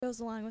goes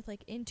along with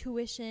like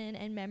intuition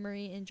and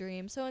memory and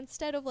dreams. So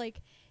instead of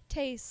like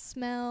taste,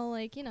 smell,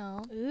 like, you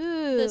know,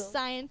 Ooh. the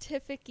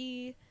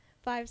scientific-y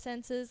five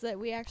senses, that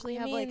we actually You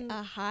have like mean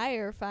a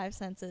higher five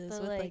senses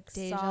the with like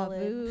deja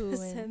solid vu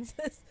and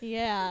senses.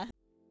 yeah.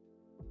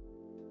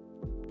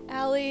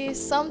 Allie,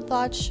 some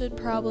thoughts should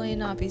probably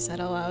not be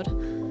said out loud.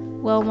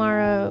 Well,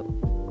 Mara,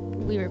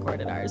 we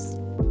recorded ours.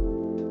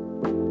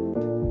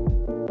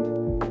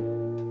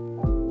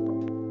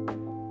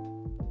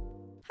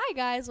 Hi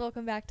guys,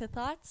 welcome back to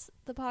Thoughts,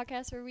 the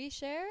podcast where we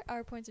share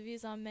our points of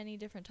views on many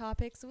different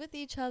topics with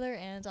each other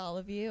and all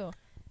of you.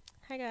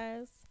 Hi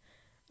guys.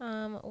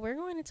 We're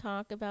going to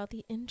talk about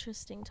the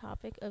interesting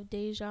topic of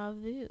deja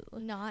vu.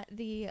 Not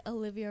the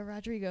Olivia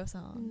Rodrigo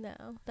song.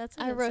 No, that's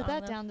a I good wrote song,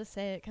 that though. down to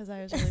say it because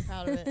I was really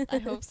proud of it. I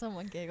hope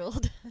someone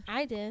giggled.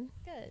 I did.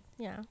 Good.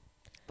 Yeah.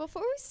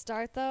 Before we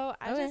start though,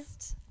 Okay.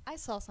 I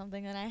saw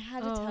something that I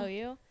had to Oh. tell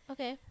you.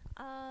 Okay.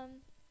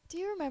 Do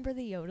you remember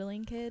the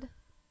yodeling kid?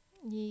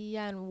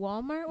 Yeah, in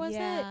Walmart was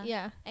Yeah. it?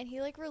 Yeah. And he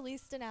like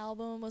released an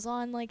album, was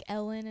on like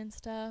Ellen and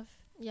stuff.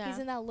 Yeah. He's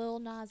in that Lil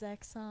Nas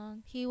X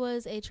song. He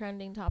was a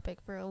trending topic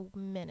for a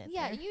minute.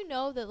 Yeah, there. you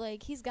know that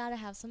like he's got to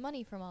have some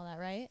money from all that,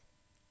 right?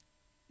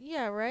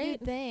 Yeah, right?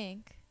 You'd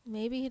think.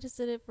 Maybe he just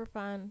did it for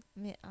fun.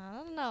 I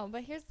don't know,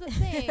 but here's the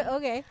thing.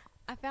 Okay.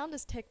 I found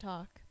his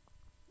TikTok.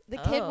 The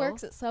kid Oh.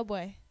 works at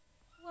Subway.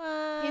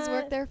 What? He's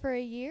worked there for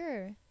a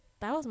year.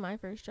 That was my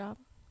first job.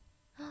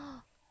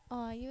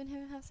 Oh, you and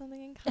him have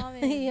something in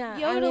common. Yeah.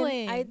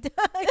 Yodeling. I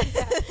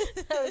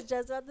was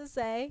just about to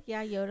say,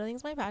 yeah,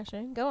 yodeling's my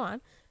passion. Go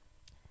on.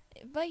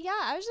 But yeah,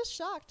 I was just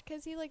shocked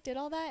because he like did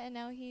all that and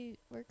now he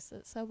works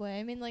at Subway.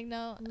 I mean, like,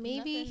 no,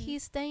 Maybe nothing-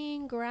 he's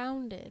staying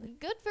grounded.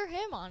 good for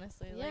him,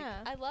 honestly.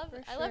 Yeah, Like, I love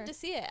sure. to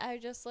see it. I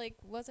just like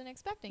wasn't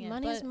expecting it.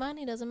 Money's but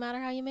money. Doesn't matter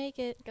how you make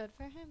it. good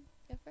for him.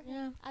 Good for him.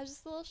 Yeah. I was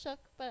just a little shook,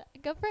 but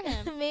good for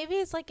him. Maybe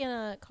it's like in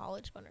a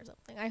college fund or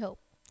something. I hope.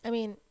 I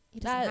mean, he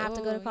doesn't That- have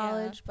to go to yeah.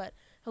 college, but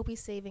hope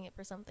he's saving it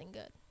for something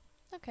good.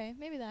 Okay,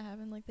 maybe that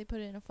happened. Like they put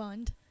it in a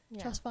fund,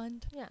 Yeah. trust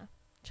fund. Yeah.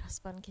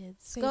 Trust fund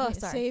kids.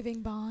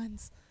 Saving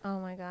bonds. Oh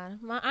my god.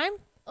 I'm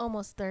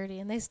almost 30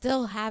 and they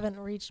still haven't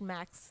reached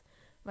max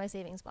my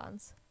savings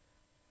bonds.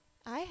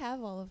 I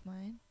have all of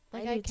mine.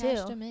 Like I I do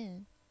cashed too. them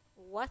in.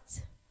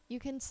 What? You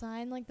can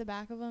sign like the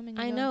back of them, and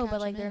you I go know, and but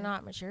cash like 'em they're in.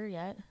 not mature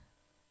yet.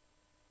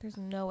 There's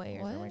no way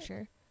you're What?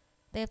 mature.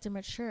 They have to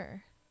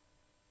mature.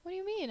 What do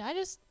you mean? I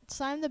just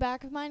signed the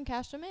back of mine,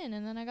 cashed them in,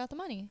 and then I got the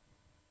money.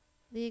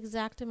 The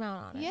exact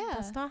amount on it. Yeah.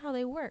 That's not how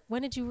they work.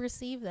 When did you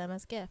receive them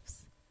as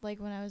gifts? Like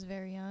when I was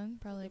very young,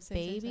 probably like A 6 or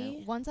 7.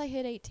 baby? Once I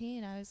hit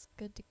 18, I was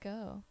good to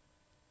go.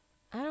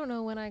 I don't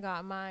know when I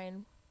got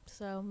mine.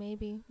 So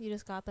maybe you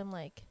just got them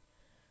like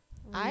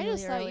I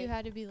just really thought early. you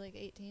had to be like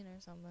 18 or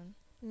something.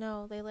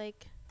 No, they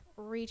like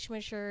reach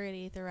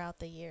maturity throughout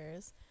the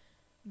years.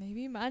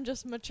 Maybe mine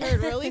just matured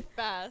really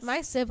fast.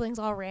 My siblings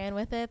all ran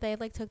with it. They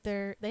like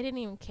they didn't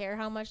even care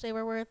how much they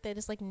were worth. They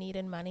just like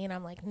needed money, and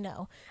I'm like,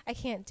 no, I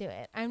can't do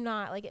it. I'm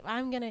not like, if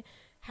I'm gonna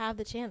have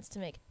the chance to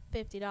make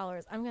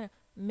 $50, I'm gonna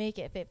make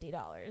it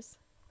 $50.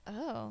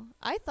 Oh,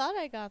 I thought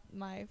I got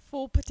my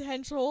full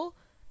potential.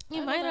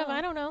 You I might don't have. know.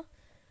 I don't know.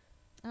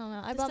 I don't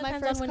know. I Just bought my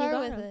depends on first when you car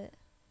got with 'em. it.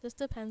 Just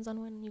depends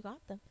on when you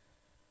got them.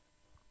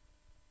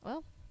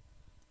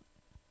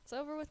 It's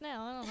over with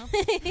now. I don't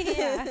know.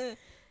 Yeah.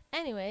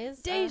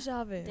 Anyways,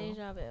 Deja vu.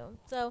 deja vu.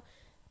 So,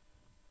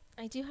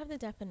 I do have the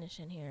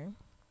definition here.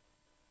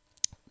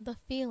 The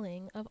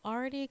feeling of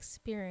already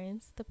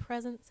experienced the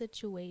present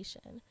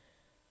situation.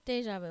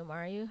 Deja vu,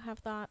 Mara, you have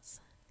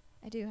thoughts?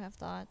 I do have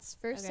thoughts.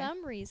 For Okay.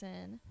 some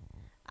reason,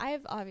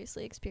 I've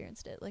obviously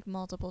experienced it like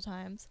multiple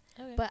times,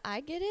 Okay. but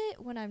I get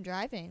it when I'm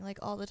driving, like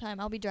all the time.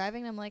 I'll be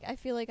driving and I'm like, I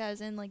feel like I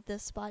was in like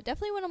this spot.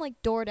 Definitely when I'm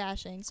like door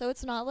dashing. So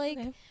it's not like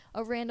Okay.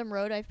 a random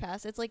road I've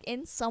passed. It's like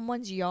in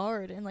someone's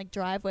yard and like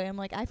driveway. I'm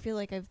like, I feel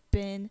like I've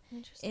been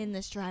Interesting. in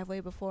this driveway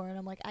before. And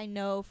I'm like, I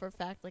know for a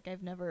fact, like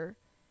I've never,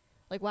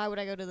 like why would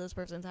I go to this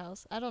person's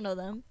house? I don't know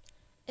them.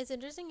 It's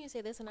interesting you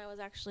say this, and I was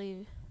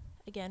actually,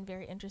 again,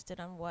 very interested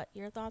on what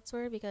your thoughts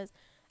were, because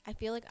I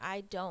feel like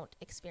I don't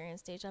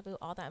experience deja vu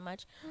all that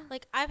much.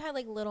 Like, I've had,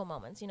 like, little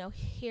moments, you know,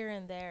 here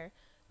and there,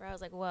 where I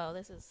was like, whoa,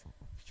 this is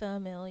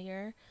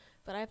familiar.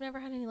 But I've never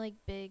had any, like,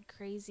 big,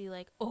 crazy,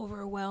 like,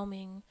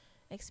 overwhelming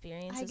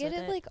experiences I get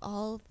with it like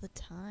all the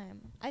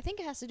time. I think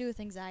it has to do with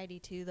anxiety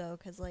too, though,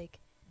 because like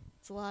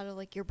it's a lot of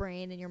like your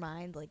brain and your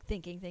mind like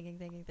thinking.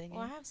 Well,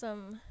 I have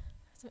some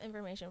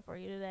information for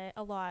you today.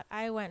 A lot.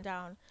 I went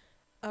down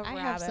a I rabbit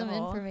have some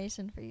hole.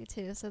 information for you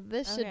too, so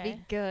this should Okay.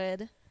 be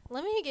good.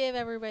 Let me give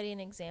everybody an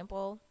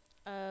example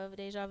of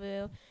deja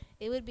vu.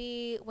 It would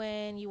be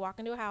when you walk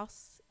into a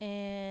house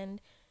and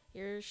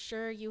you're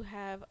sure you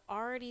have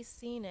already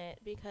seen it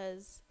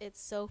because it's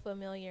so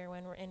familiar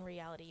when in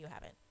reality you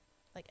haven't,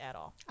 like, at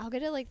all. I'll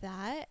get it like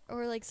that,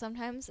 or like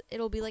sometimes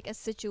it'll be like a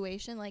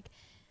situation like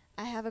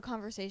I have a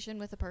conversation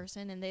with a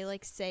person and they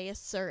like say a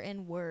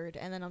certain word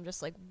and then I'm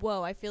just like,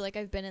 whoa, I feel like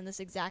I've been in this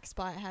exact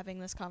spot having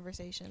this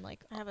conversation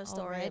like I have a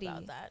story already.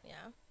 about that,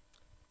 yeah.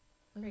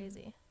 Ooh.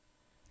 Crazy.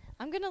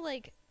 I'm gonna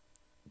like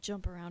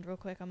jump around real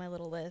quick on my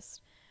little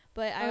list.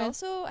 But I Okay.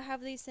 also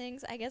have these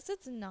things. I guess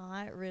it's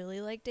not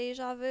really like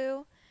deja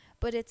vu,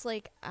 but it's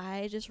like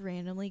I just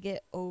randomly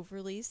get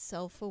overly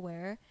self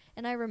aware.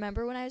 And I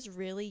remember when I was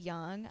really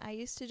young, I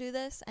used to do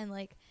this. And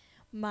like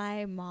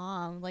my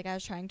mom, like I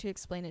was trying to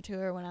explain it to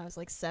her when I was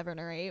like 7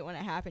 or 8 when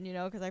it happened, you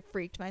know, because I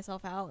freaked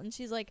myself out. And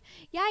she's like,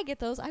 yeah, I get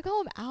those. I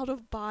call them out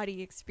of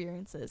body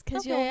experiences.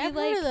 Because Okay, you'll be I've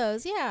like, heard of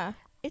those. Yeah.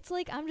 it's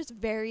like I'm just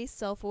very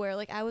self aware.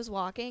 Like I was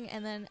walking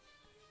and then.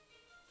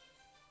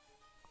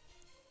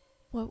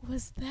 What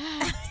was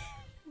that?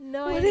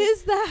 No, What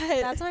is that?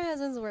 That's my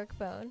husband's work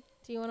phone.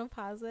 Do you want to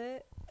pause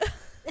it?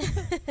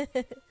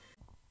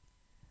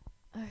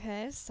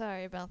 Okay,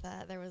 sorry about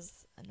that. There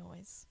was a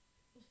noise.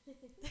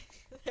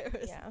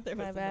 Yeah, there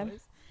my was a bad.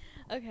 noise.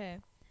 Okay.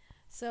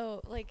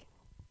 So, like,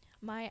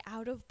 my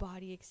out of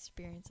body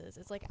experiences,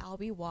 it's like I'll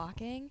be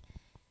walking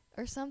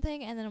or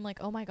something, and then I'm like,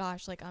 oh my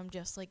gosh, like, I'm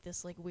just like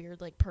this, like, weird,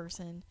 like,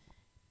 person.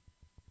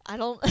 I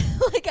don't,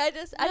 like, I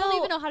don't No.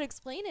 even know how to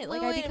explain it. No,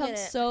 Like, I wait a become minute.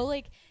 so,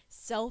 like,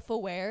 self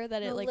aware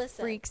that it, No, like,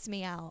 listen. freaks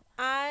me out.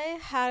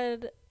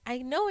 I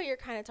know what you're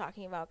kind of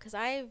talking about because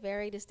I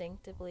very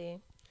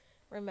distinctively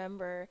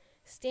remember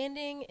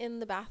standing in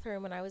the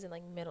bathroom when I was in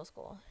like middle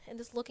school and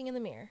just looking in the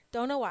mirror.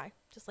 Don't know why.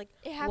 Just like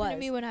It happened to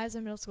me when I was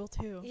in middle school,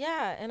 too.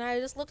 yeah, and I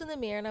just looked in the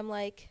mirror and I'm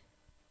like,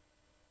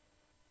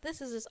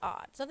 this is just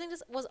odd. Something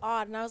just was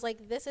odd, and I was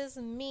like, this is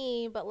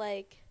me, but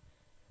like,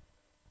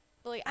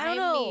 But, like, I don't I'm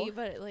know. me,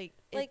 but, like,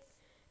 Like, it's-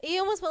 you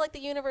almost put like the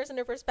universe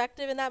into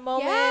perspective in that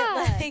moment.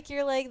 Yeah. Like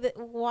you're like,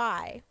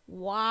 why?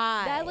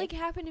 that like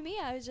happened to me.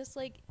 I was just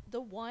like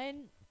the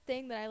one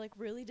thing that I like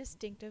really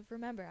distinctive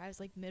remember. I was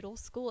like middle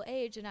school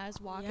age and I was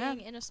walking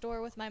in a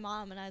store with my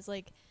mom and I was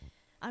like,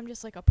 I'm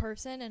just like a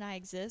person and I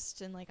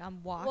exist and like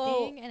I'm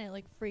walking and it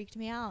like freaked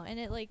me out and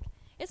it like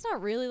it's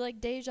not really like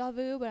deja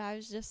vu, but I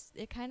was just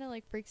it kind of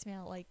like freaks me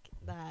out like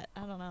that.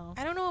 I don't know.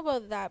 I don't know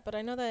about that, but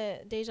I know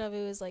that deja vu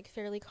is like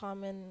fairly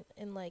common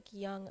in like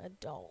young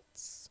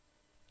adults.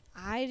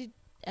 I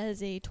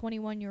as a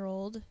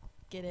 21-year-old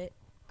get it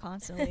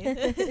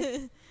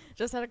constantly.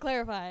 Just had to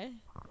clarify.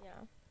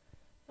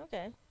 Yeah.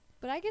 Okay.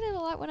 But I get it a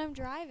lot when I'm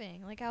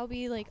driving. Like I'll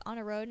be like on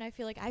a road and I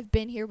feel like I've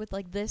been here with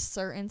like this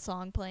certain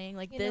song playing,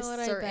 like You know this what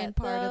I certain bet,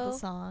 part of though? the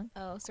song.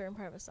 Oh, certain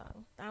part of a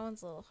song. That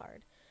one's a little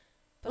hard.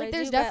 But Like I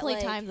there's do bet, definitely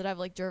like, times that I've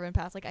like driven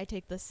past like I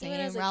take the even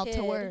as same a route kid,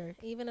 to work.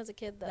 Even as a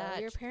kid, though,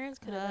 That- your parents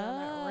could have been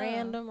on that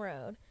random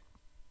road.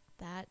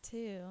 That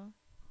too.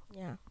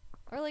 Yeah.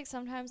 Or like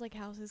sometimes like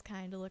houses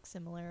kind of look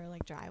similar, or,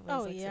 like driveways.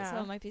 Oh, like, yeah.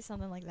 So it might be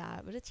something like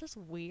that, but it's just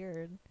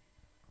weird.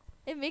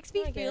 It makes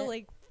me I get feel it.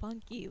 like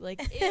funky,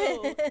 like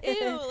ew,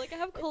 ew. Like I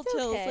have cold It's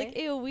chills. okay. Like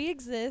ew, we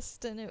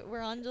exist and we're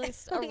on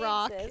just a We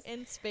rock exist.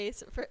 in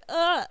space for.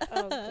 Oh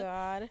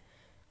God.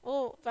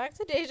 Well, back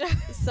to deja.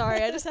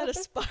 Sorry, I just had a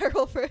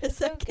spiral for a It's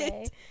second.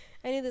 okay.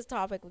 I knew this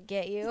topic would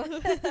get you.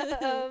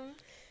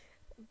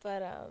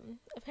 But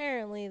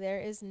apparently there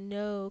is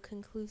no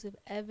conclusive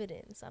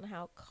evidence on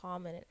how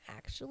common it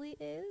actually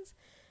is.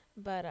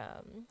 But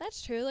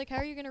That's true. Like, how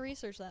are you gonna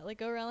research that? Like,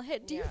 go around. Hey,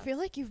 do you Yeah. feel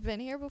like you've been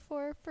here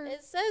before? For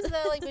it says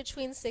that like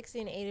between 60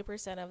 and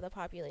 80% of the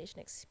population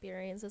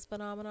experience this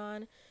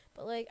phenomenon.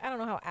 But like I don't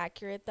know how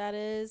accurate that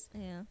is.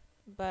 yeah.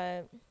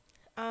 But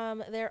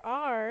there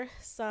are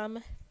some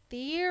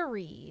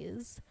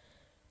theories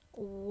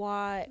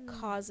what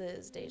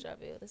causes deja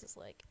vu. This is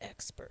like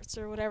experts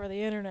or whatever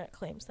the internet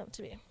claims them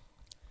to be.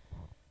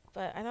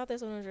 But I thought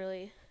this one was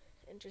really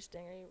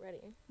interesting. Are you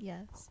ready?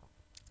 Yes.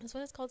 This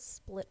one is called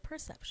split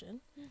perception.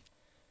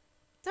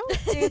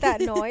 Don't do that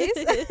noise.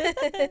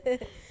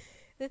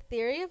 The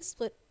theory of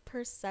split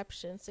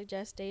perception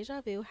suggests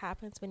deja vu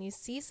happens when you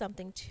see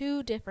something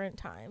two different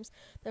times.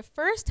 The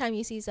first time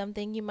you see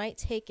something, you might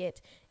take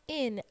it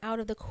in out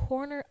of the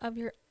corner of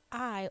your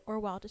eye or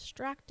while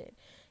distracted.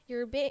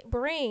 Your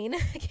brain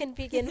can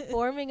begin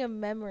forming a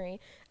memory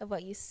of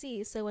what you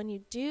see. So when you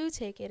do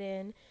take it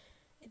in,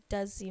 it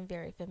does seem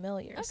very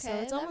familiar. So Okay,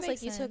 it's that almost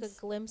like makes you took a sense.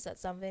 glimpse at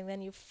something,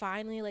 then you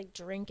finally like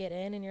drink it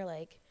in and you're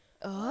like,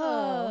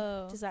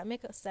 Oh. does that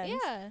make sense?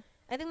 Yeah.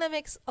 I think that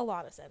makes a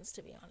lot of sense,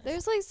 to be honest.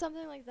 There's like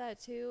something like that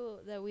too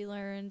that we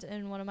learned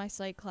in one of my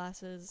psych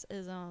classes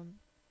is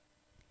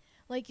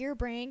like your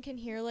brain can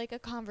hear like a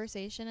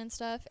conversation and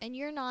stuff and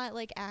you're not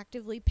like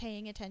actively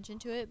paying attention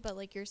to it, but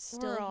like you're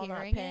still We're all not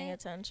hearing paying it.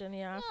 attention,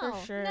 yeah, No,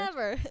 for sure.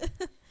 Never.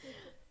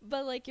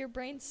 But like your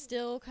brain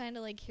still kind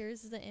of like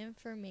hears the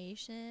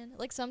information.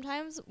 Like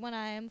sometimes when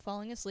I am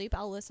falling asleep,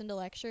 I'll listen to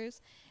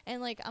lectures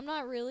and like I'm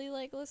not really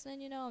like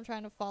listening, you know, I'm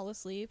trying to fall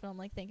asleep and I'm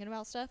like thinking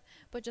about stuff,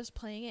 but just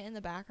playing it in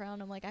the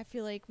background, I'm like I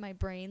feel like my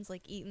brain's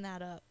like eating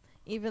that up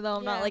even though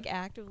I'm not Yeah. like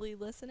actively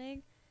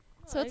listening.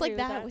 So I it's like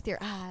agree that with with your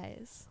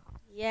eyes.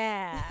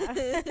 Yeah.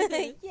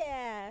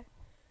 Yeah.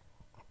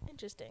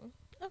 Interesting.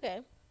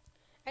 Okay.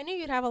 I knew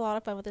you'd have a lot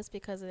of fun with this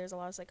because there's a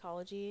lot of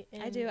psychology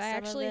in I do. I some of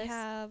actually this.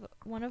 have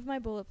one of my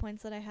bullet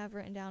points that I have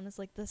written down is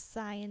like the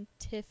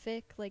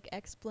scientific like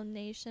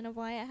explanation of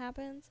why it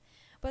happens.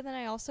 But then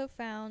I also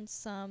found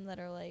some that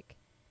are like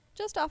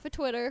just off of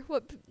Twitter,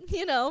 what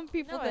you know,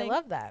 people No, think. I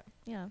love that.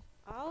 Yeah.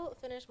 I'll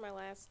finish my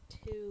last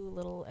two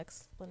little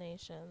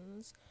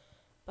explanations.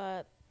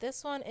 But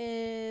this one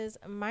is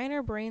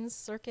minor brain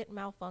circuit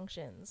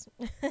malfunctions.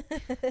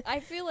 I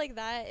feel like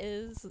that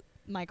is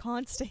my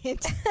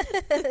constant.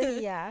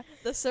 Yeah,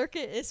 The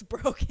circuit is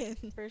broken.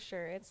 for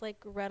sure. It's like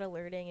red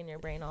alerting in your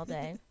brain all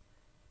day.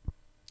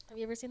 Have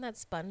you ever seen that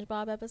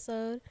SpongeBob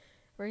episode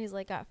where he's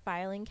like got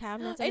filing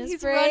cabinets in And his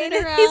he's brain? running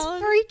He's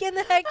around. freaking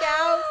the heck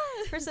out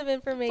for some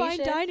information.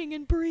 Fine dining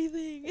and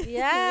breathing.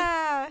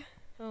 Yeah.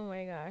 Oh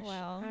my gosh.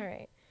 Wow. All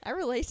right. I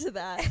relate to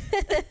that.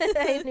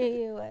 I knew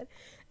you would.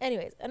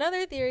 Anyways,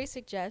 another theory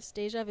suggests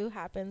deja vu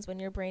happens when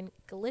your brain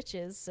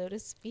glitches, so to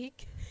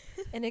speak,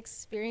 and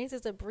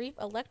experiences a brief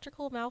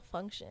electrical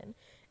malfunction.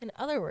 In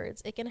other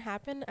words, it can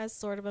happen as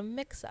sort of a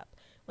mix-up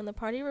when the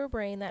part of your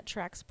brain that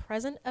tracks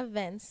present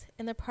events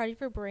and the part of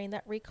your brain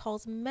that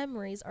recalls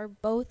memories are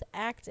both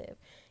active.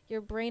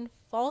 Your brain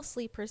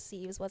falsely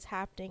perceives what's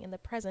happening in the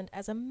present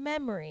as a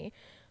memory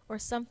or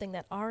something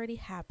that already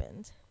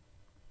happened.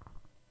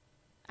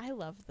 I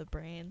love the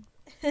brain.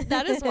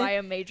 That is why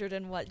I majored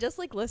in what? Just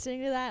like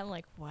listening to that, I'm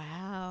like,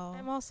 wow.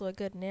 I'm also a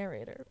good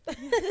narrator.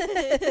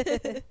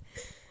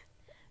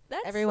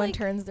 That's Everyone like,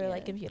 turns their yeah.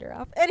 computer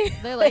off.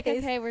 Anyways, They're like,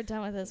 okay, we're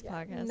done with this Yeah.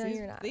 podcast. No, these,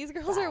 you're not. These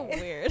girls are Bye.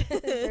 weird.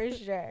 for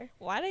sure.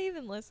 Why'd I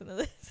even listen to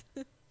this?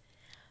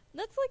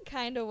 That's like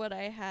kind of what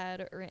I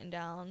had written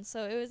down.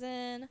 So it was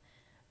in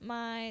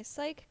my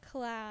psych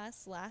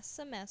class last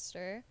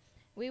semester.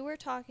 We were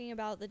talking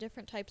about the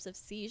different types of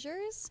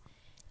seizures,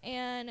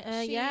 and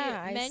she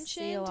I mentioned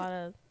see a lot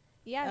of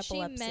epilepsy.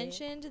 she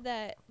mentioned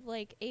that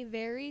like a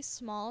very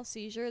small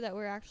seizure that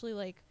we're actually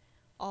like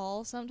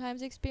all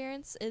sometimes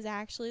experience is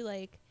actually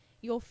like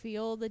you'll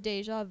feel the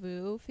deja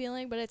vu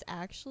feeling, but it's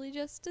actually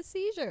just a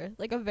seizure,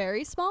 like a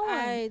very small one.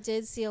 I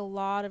did see a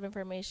lot of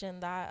information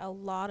that a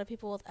lot of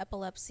people with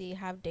epilepsy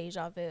have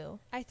deja vu.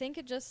 I think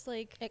it just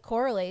like It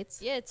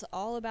correlates. yeah, it's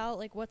all about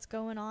like what's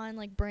going on,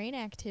 like brain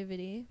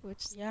activity,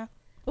 which Yeah.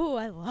 oh,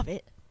 I love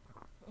it.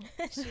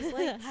 She's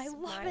like I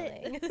love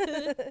smiling.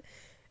 it.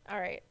 All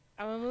right.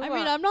 I'm gonna move I on.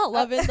 mean, I'm not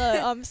loving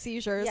the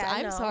seizures. Yeah,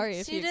 I'm no. sorry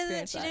if she you didn't.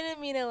 experienced She that.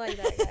 didn't mean it like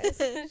that,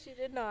 guys. She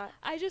did not.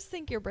 I just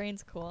think your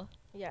brain's cool.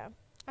 Yeah.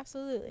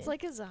 Absolutely. It's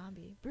like a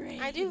zombie brain.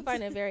 I do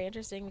find it very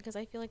interesting because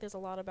I feel like there's a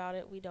lot about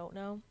it we don't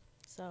know.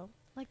 So,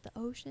 like the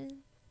ocean.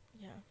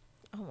 yeah.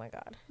 Oh my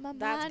god. My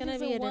That's mind gonna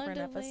is be a different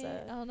wonderland.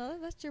 episode. Oh no,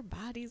 that's your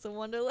body's a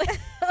wonderland.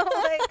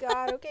 Oh my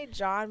god. Okay,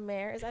 John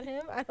Mayer. Is that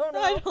him? I don't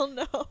know. I don't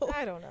know.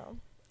 I don't know.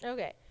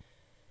 Okay.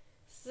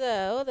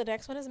 So, the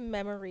next one is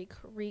memory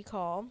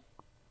recall.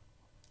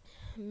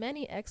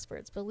 Many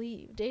experts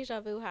believe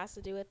deja vu has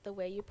to do with the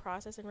way you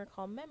process and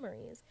recall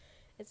memories.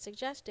 It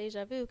suggests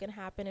deja vu can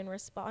happen in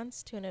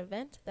response to an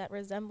event that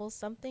resembles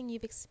something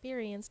you've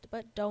experienced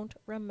but don't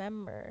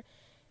remember.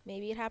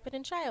 Maybe it happened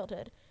in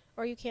childhood,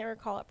 or you can't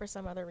recall it for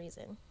some other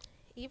reason.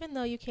 Even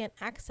though you can't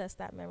access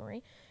that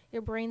memory,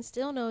 your brain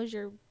still knows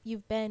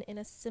you've been in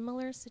a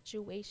similar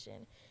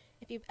situation.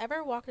 If you've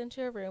ever walked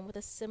into a room with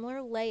a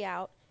similar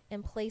layout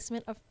and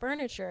placement of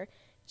furniture,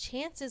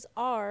 chances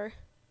are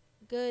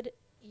good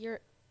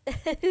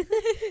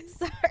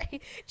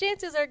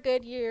chances are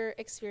good you're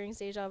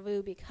experiencing deja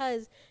vu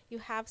because you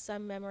have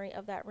some memory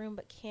of that room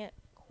but can't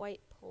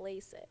quite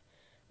place it.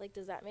 Like,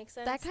 does that make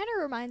sense? That kind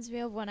of reminds me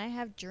of when I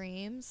have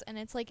dreams and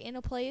it's like in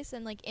a place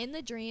and like in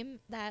the dream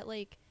that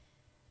like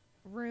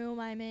room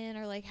I'm in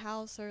or like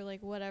house or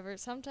like whatever.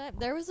 Sometimes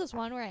there was this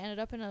one where I ended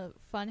up in a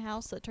fun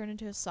house that turned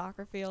into a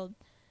soccer field.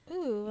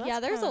 Ooh, that's yeah,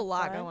 there's a kinda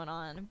lot fun. going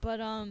on, but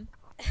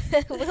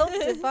We'll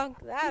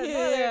debunk that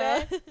another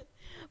yeah. day.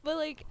 But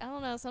like I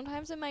don't know,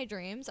 sometimes in my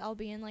dreams I'll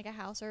be in like a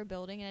house or a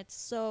building and it's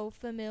so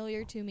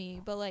familiar to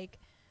me, but like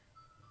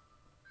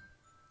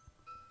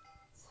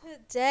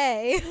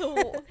Today.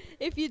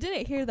 if you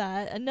didn't hear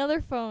that,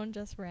 another phone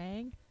just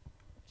rang.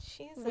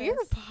 Jesus. We're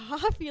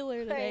popular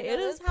today. know, It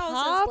is this house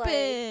is like-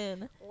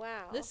 poppin'.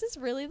 Wow. This is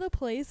really the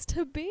place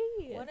to be.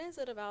 What is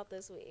it about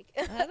this week?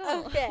 I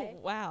don't Okay.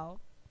 Wow.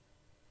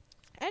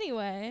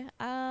 Anyway,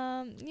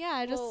 yeah,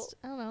 I don't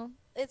know.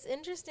 It's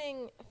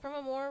interesting from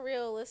a more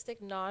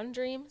realistic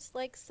non-dreams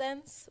like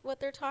sense what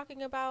they're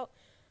talking about.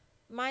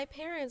 My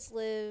parents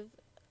live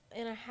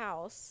in a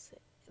house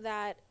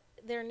that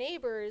their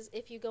neighbors,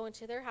 if you go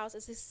into their house,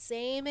 it's the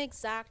same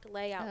exact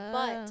layout,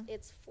 but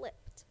it's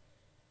flipped.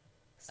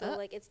 So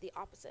like it's the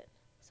opposite.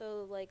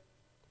 So like,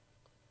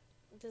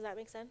 does that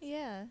make sense?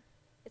 Yeah.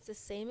 It's the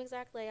same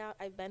exact layout.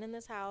 I've been in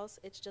this house.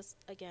 It's just,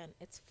 again,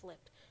 it's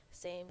flipped.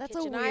 Same That's a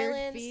kitchen weird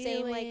island,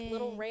 same like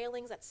little feeling.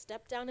 railings that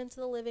step down into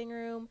the living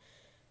room.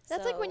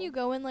 That's like when So- you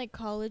go in like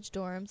college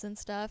dorms and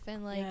stuff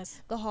and like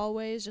Yes. the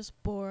hallway is just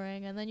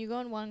boring and then you go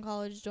in one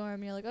college dorm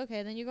and you're like,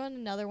 okay, then you go in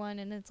another one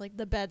and it's like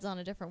the bed's on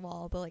a different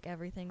wall, but like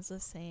everything's the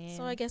same.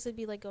 So I guess it'd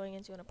be like going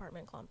into an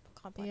apartment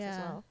complex as Yeah.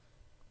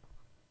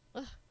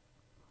 well.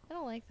 I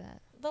don't like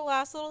that. The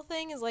last little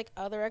thing is like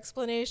other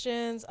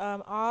explanations.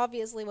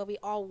 Obviously, what we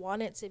all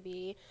want it to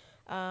be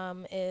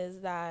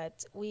is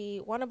that we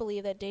want to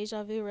believe that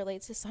deja vu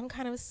relates to some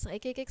kind of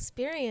psychic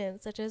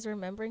experience, such as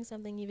remembering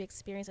something you've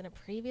experienced in a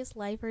previous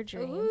life or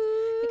dream.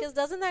 Ooh. Because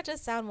doesn't that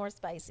just sound more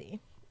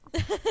spicy?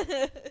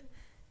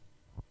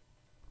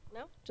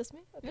 No, just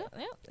me. Okay.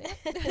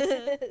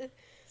 Yeah.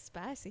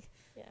 Spicy.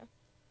 Yeah.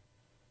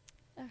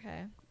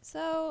 Okay,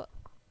 so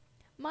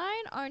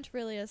mine aren't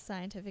really as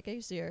scientific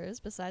as yours.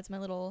 Besides my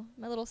little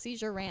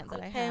seizure rant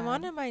that I Okay, had. I'm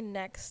on to my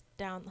next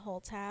down the whole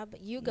tab.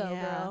 You go,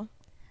 Yeah. girl.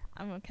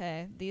 I'm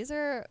okay. These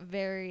are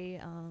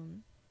very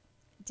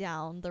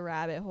down the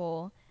rabbit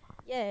hole.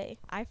 Yay.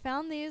 I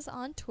found these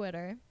on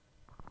Twitter.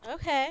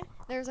 Okay.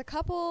 There's a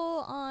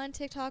couple on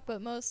TikTok,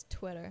 but most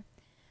Twitter.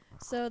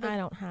 So I the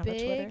don't have a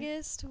Twitter.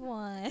 biggest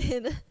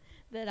one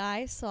that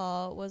I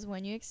saw was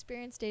when you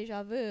experience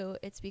deja vu,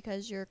 it's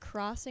because you're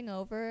crossing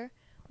over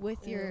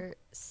with Ew.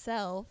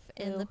 yourself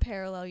in Ew. the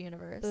parallel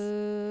universe.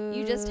 Boo.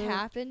 You just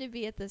happen to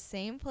be at the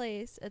same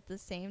place at the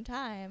same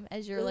time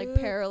as your like Ooh.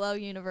 parallel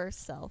universe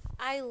self.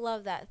 I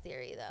love that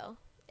theory, though.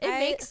 It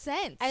makes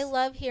sense. I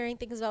love hearing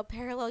things about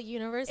parallel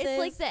universes. It's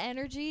like the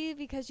energy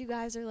because you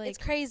guys are like it's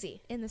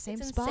crazy. in the same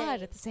It's spot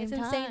insane. at the same It's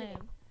time, insane.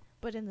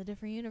 but in the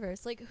different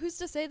universe. Like, who's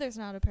to say there's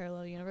not a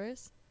parallel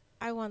universe?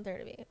 I want there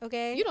to be.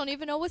 Okay. You don't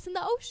even know what's in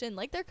the ocean.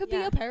 Like, there could be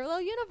Yeah. a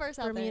parallel universe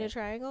out Bermuda there.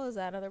 Triangle, is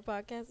that another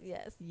podcast?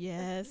 Yes.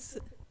 Yes.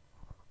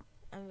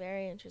 I'm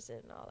very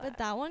interested in all that. But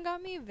that one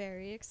got me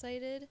very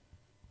excited.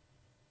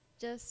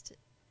 Just,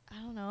 I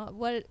don't know.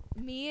 What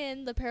me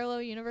and the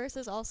parallel universe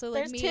is also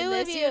like There's me two in of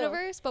this you.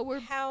 universe, but we're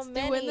How doing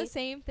many the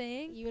same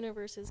thing.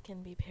 universes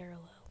can be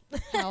parallel?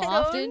 How I don't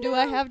often do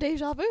I know. have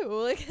deja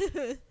vu? Like,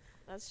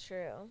 That's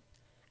true.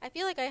 I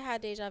feel like I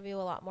had deja vu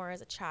a lot more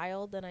as a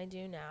child than I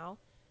do now.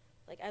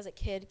 Like as a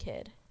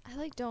kid. I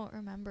like don't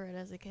remember it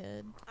as a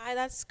kid.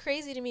 That's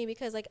crazy to me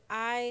because like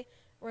I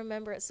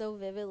remember it so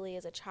vividly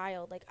as a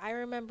child. Like I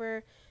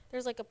remember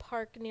there's like a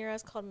park near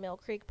us called Mill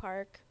Creek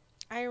Park.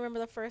 I remember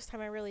the first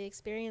time I really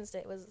experienced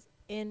it was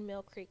in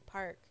Mill Creek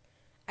Park.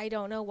 I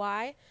don't know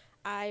why.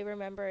 I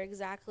remember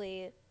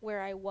exactly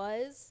where I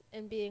was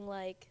and being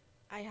like,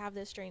 I have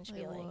this strange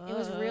Like, feeling. It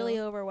was really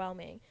whoa.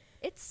 overwhelming.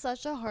 It's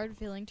such a hard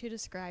feeling to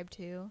describe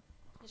too.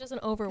 It's just an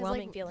 'Cause,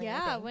 overwhelming like, feeling. I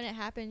Yeah, think. when it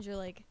happens, you're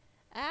like,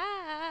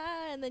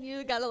 and then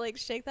you gotta like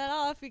shake that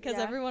off because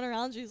Yeah. everyone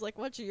around you is like,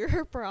 what's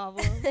your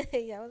problem?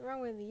 Yeah, what's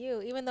wrong with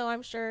you? Even though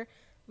I'm sure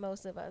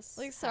most of us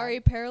Like, have. sorry,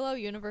 parallel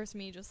universe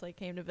me just like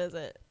came to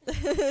visit.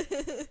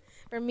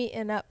 We're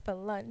meeting up for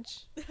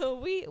lunch.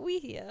 we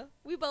here.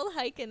 We both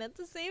hiking at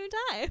the same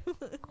time.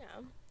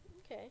 Yeah.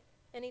 Okay.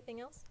 Anything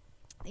else?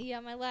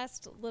 Yeah, my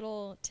last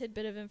little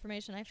tidbit of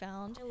information I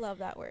found. I love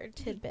that word,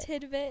 tidbit.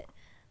 Tidbit.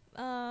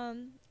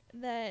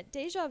 That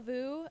deja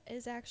vu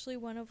is actually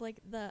one of like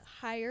the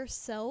higher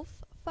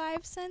self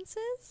 5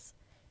 senses.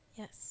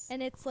 Yes.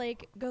 And it's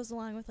like goes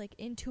along with like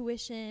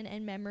intuition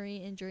and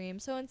memory and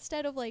dreams. So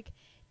instead of like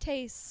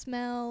taste,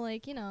 smell,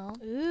 like, you know,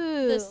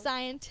 Ooh. the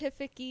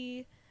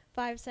scientific-y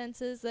 5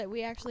 senses, that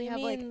we actually You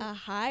have like mean a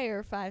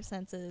higher 5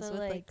 senses the with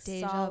like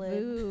deja solid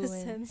vu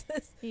and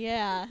senses.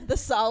 yeah, the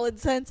solid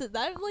senses.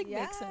 That like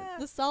makes sense. Yeah.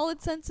 The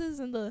solid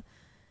senses and the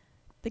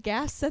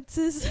gas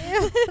senses. Ew,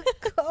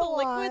 The go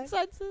liquid on.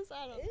 senses.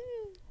 I don't know.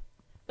 Ew.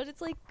 But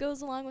it's like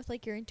goes along with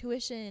like your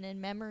intuition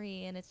and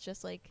memory, and it's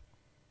just like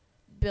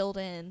built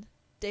in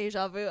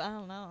deja vu. I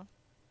don't know.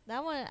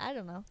 That one, I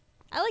don't know.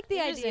 I like the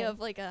Interesting. idea of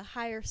like a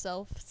higher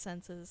self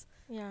senses.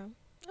 Yeah.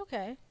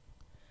 Okay.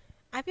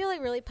 I feel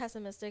like really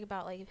pessimistic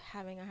about like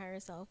having a higher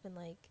self and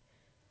like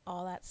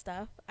all that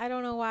stuff. I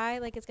don't know why.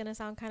 Like it's gonna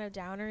sound kind of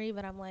downery,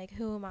 but I'm like,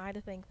 who am I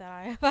to think that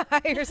I have a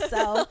higher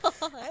self?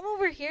 I'm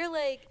over here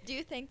like, Do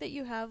you think that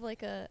you have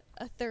like a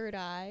third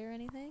eye or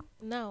anything?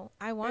 no,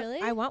 I want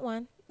Really? I want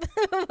one.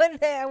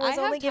 But I was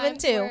I only have given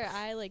times 2. where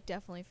I like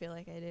definitely feel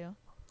like I do.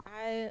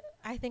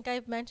 I think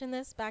I've mentioned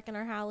this back in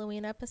our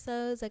Halloween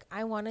episodes. Like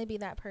I want to be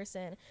that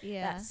person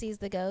Yeah. that sees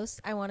the ghost.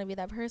 I want to be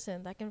that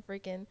person that can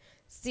freaking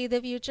see the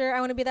future. I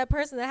want to be that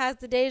person that has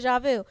the deja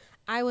vu.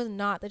 I was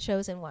not the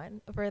chosen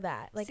one for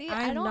that. Like See,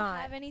 I'm I don't not.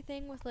 have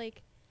anything with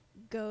like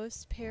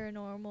ghost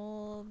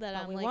paranormal that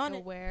But I'm we like want it.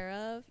 aware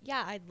of.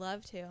 Yeah, I'd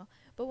love to.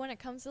 But when it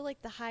comes to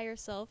like the higher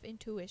self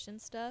intuition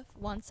stuff,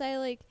 once I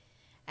like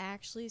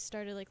actually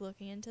started like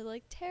looking into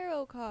like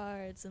tarot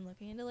cards and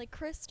looking into like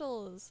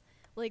crystals,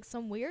 like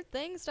some weird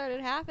things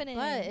started happening.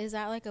 But is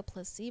that like a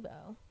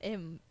placebo? It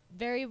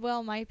very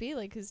well might be,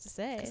 like, who's to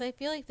say? Because I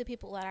feel like the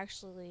people that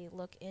actually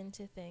look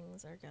into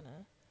things are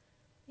gonna,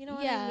 you know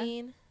what Yeah. I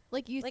mean?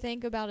 Like, you like-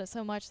 think about it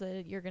so much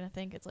that you're gonna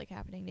think it's like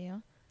happening to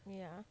you.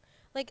 Yeah.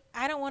 Like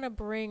I don't want to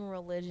bring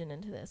religion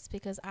into this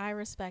because I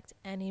respect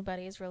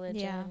anybody's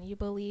religion. Yeah. You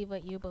believe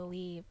what you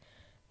believe,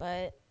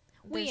 but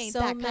We there's ain't so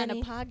that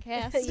many, kind of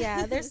podcast.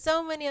 yeah, there's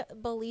so many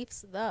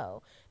beliefs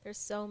though. There's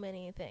so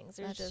many things.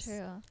 There's That's just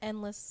true.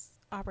 endless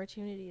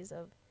opportunities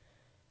of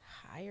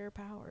higher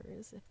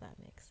powers, if that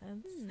makes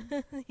sense.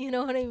 Hmm. You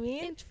know what I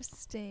mean?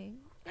 Interesting.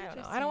 I don't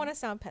know. I don't want to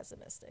sound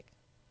pessimistic.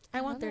 I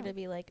I want don't there know. to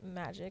be like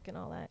magic and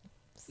all that.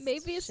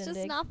 Maybe it's just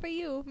shindig. not for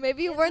you.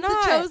 Maybe you It's weren't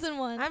not. the chosen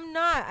one. I'm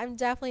not. I'm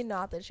definitely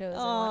not the chosen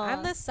one. I'm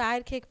Aw. the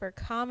sidekick for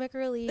comic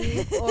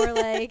relief or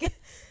like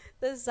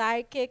the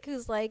sidekick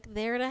who's like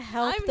there to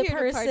help I'm the here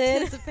person.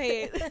 to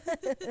participate.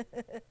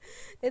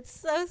 It's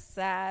so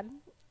sad.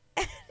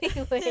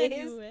 Anyways,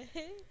 Anyway.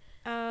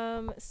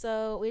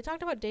 So we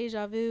talked about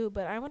deja vu,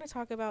 but I want to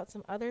talk about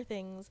some other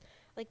things.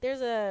 Like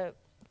there's a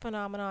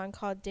phenomenon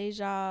called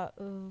deja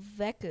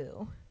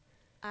vu.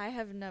 I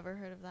have never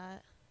heard of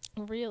that.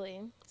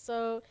 Really?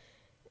 So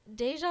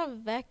deja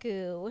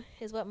vu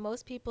is what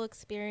most people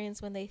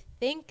experience when they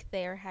think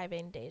they're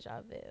having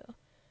deja vu.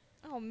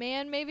 Oh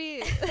man,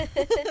 maybe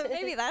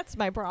maybe that's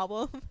my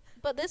problem.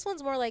 But this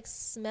one's more like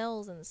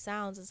smells and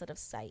sounds instead of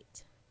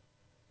sight.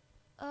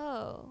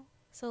 Oh.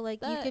 So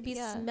like you That- could be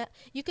yeah.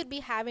 you could be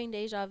having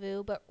deja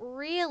vu, but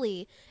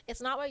really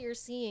it's not what you're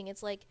seeing.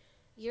 It's like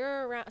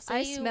you're around. Say I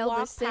you smelled walk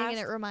this thing and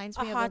past it reminds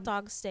a me hot of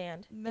dog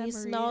stand. And you memory,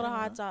 smelled a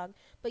hot dog,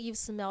 but you've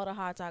smelled a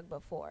hot dog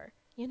before.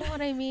 You know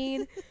what I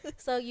mean?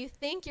 So you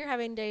think you're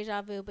having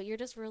deja vu, but you're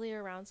just really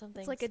around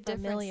something it's like a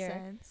familiar.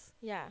 different sense.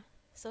 Yeah.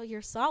 So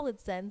your solid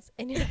sense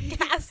and your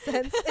gas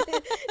sense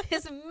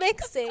is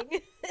mixing,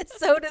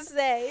 so to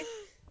say.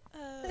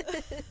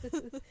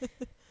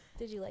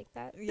 Did you like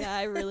that? Yeah,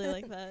 I really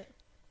like that.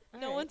 No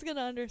Alright. one's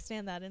gonna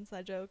understand that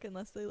inside joke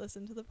unless they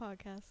listen to the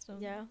podcast.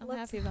 Yeah, I'm let's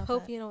happy about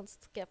hope that. you don't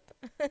skip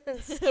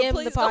skim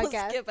Please the don't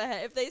podcast. skip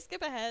ahead. If they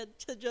skip ahead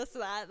to just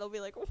that, they'll be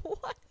like,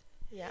 "What?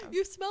 Yeah.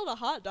 You smelled a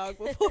hot dog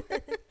before?"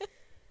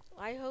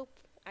 I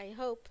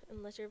hope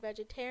unless you're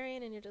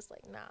vegetarian and you're just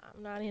like, nah,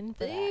 I'm not in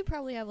for They that.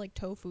 probably have like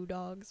tofu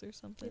dogs or They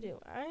something. do.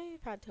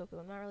 I've had tofu.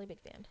 I'm not really a big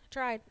fan. I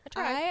tried.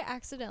 I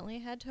accidentally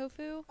had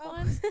tofu Oh.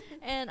 once,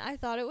 and I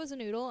thought it was a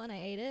noodle, and I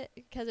ate it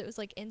because it was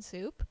like in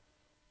soup,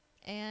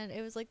 and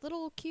it was like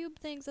little cube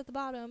things at the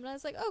bottom, and I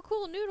was like, "Oh,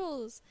 cool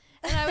noodles!"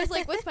 And I was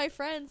like with my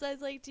friends, I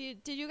was like,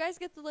 did you guys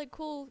get the like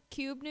cool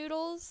cube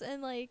noodles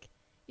and like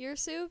your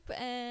soup?"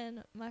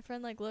 And my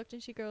friend like looked,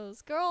 and she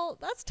goes, "Girl,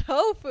 that's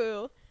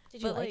tofu."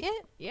 Did you But, like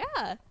it? Yeah,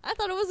 I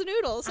thought it was a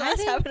noodle, so I I was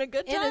think having a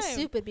good time. In a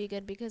soup would be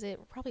good because it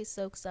probably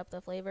soaks up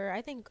the flavor.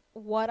 I think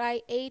what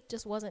I ate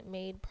just wasn't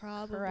made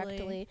Probably.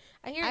 correctly.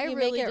 I hear I you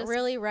really make it just-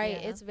 really right.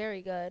 yeah. It's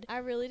very good. I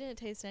really didn't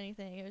taste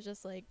anything. It was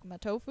just like my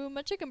tofu,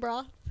 my chicken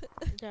broth.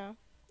 Yeah.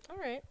 All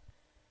right.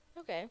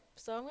 Okay.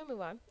 So I'm gonna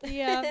move on.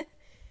 Yeah.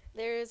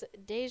 There's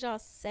deja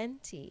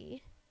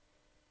senti.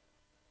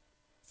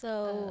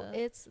 So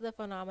it's the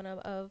phenomenon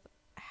of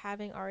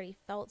having already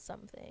felt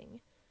something.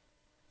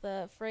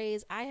 The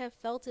phrase "I have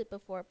felt it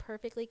before"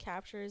 perfectly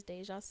captures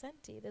deja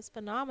senti. This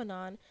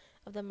phenomenon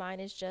of the mind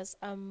is just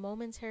a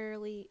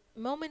momentary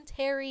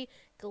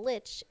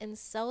glitch and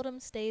seldom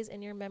stays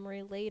in your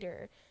memory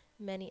later.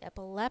 Many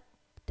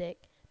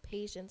epileptic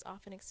patients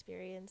often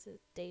experience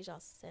deja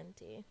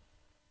senti.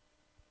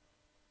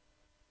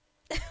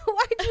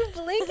 Why'd you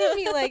blink at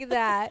me like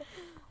that?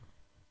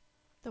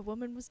 The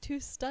woman was too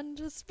stunned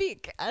to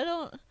speak. I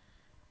don't.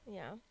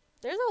 Yeah.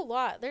 There's a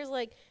lot. There's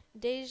like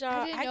deja.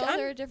 I didn't know I'm-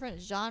 there were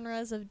different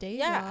genres of deja.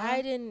 Yeah,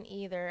 I didn't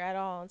either at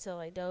all until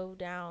I dove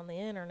down the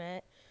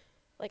internet.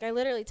 Like I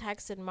literally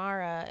texted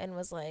Mara and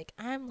was like,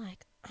 I'm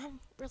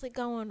really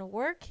going to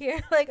work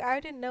here. Like I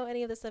didn't know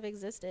any of this stuff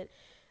existed.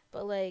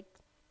 But like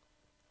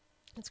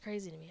it's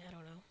crazy to me. I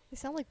don't know. They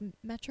sound like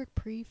metric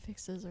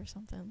prefixes or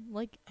something.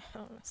 Like I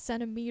don't know.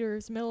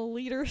 centimeters,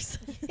 milliliters.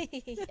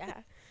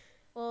 Yeah.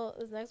 Well,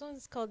 this next one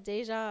is called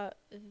deja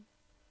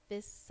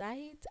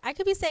visite. I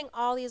could be saying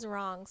all these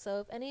wrong.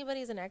 So if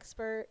anybody's an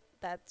expert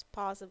that's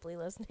possibly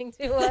listening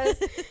to us,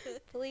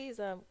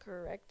 please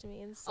correct me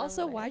in some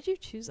Also, way. why'd you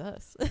choose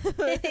us?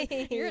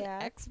 You're Yeah.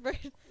 an expert.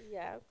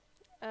 Yeah.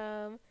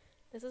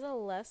 This is a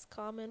less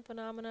common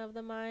phenomena of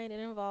the mind. It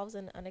involves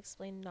an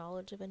unexplained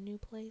knowledge of a new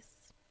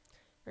place.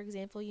 For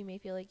example, you may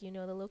feel like you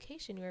know the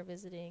location you are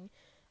visiting,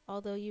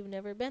 although you've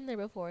never been there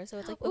before. So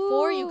it's like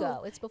before you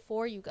go. It's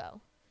before you go.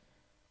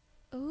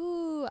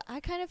 Ooh, I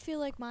kind of feel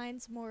like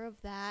mine's more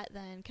of that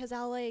then, because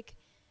I'll like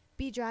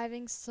be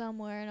driving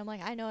somewhere and I'm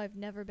like, I know I've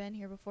never been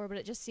here before, but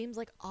it just seems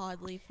like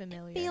oddly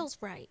familiar. Feels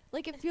right.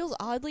 Like it feels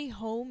oddly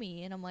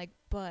homey, and I'm like,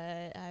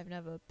 but I've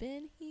never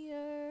been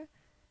here.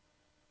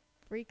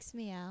 Freaks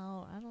me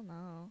out. I don't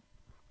know.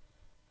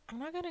 I'm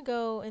not going to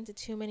go into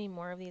too many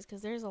more of these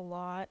because there's a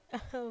lot.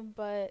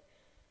 But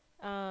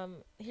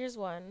here's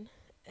one.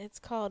 It's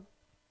called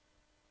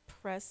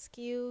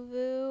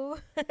Presque-vu.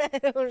 I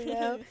don't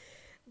know.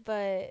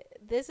 But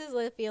this is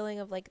the feeling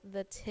of like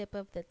the tip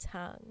of the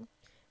tongue.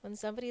 When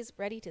somebody's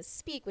ready to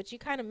speak, which you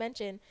kind of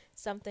mentioned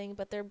something,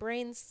 but their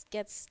brains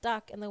get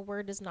stuck and the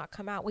word does not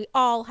come out. We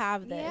all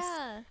have this.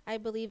 Yeah. I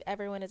believe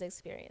everyone has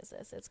experienced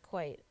this. It's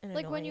quite an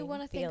Like when you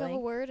want to think of a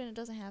word and it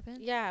doesn't happen.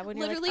 Yeah, when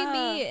you're Literally like,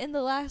 me in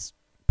the last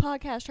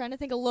podcast trying to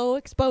think of low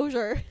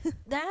exposure.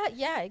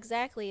 yeah,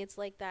 exactly. It's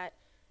like that.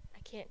 I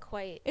can't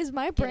quite. Is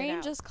my it brain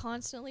out. just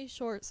constantly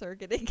short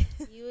circuiting?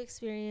 You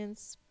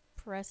experience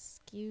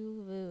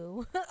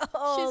Presque-vu.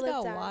 She's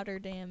got water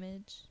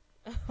damage.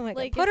 Oh my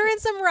like, God. Put if- her in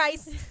some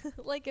rice.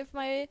 Like if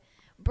my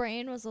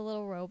brain was a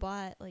little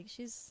robot, like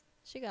she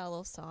got a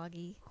little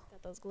soggy.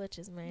 Got those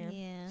glitches, man.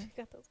 Yeah. She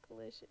got those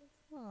glitches.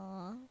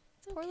 Aw.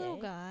 It's Poor little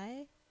okay.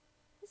 guy.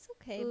 It's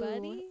okay, Ooh,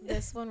 buddy.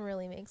 This one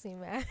really makes me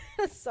mad.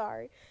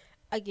 Sorry.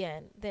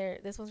 Again,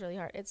 this one's really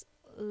hard. It's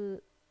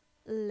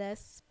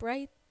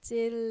l'esprite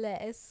de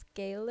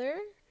l'escaler.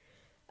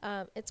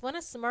 It's when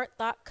a smart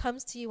thought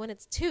comes to you when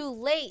it's too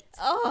late.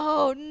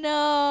 Oh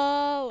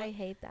no. I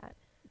hate that.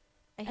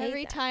 I hate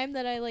Every that. time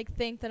that I like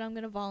think that I'm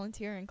gonna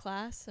volunteer in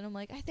class, and I'm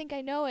like, I think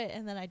I know it,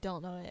 and then I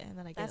don't know it, and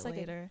then I That's get it like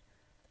a- later.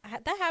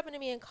 That happened to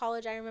me in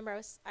college. I remember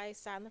I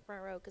sat in the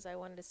front row because I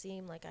wanted to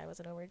seem like I was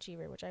an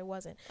overachiever, which I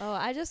wasn't. Oh,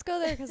 I just go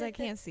there because I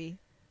can't see.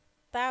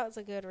 That was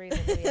a good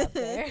reason to be up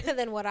there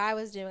than what I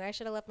was doing. I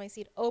should have left my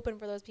seat open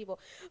for those people.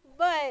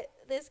 But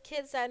this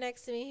kid sat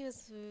next to me. He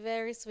was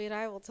very sweet.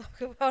 I will talk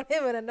about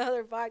him in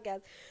another podcast.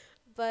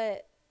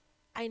 But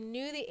I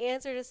knew the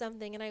answer to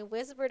something and I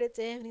whispered it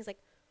to him and he's like,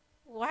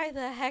 why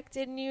the heck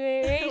didn't you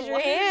raise your Why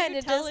are hand you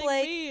and just telling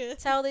like me?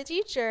 tell the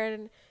teacher?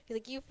 And he's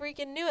like, you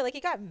freaking knew it. Like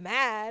he got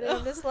mad. And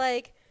I'm just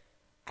like,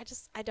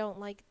 I don't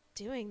like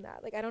doing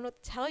that. Like I don't know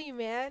what to tell you,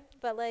 man.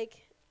 But like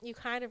you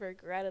kind of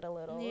regret it a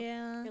little.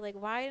 Yeah. You're like,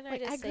 why didn't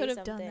Like I I just say could have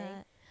something? done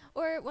that.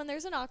 Or when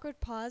there's an awkward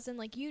pause and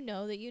like you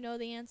know that you know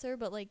the answer,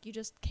 but like you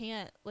just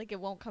can't. Like it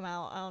won't come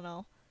out. I don't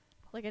know.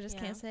 Like I just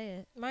Yeah. can't say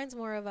it. Mine's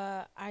more of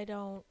a I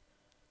don't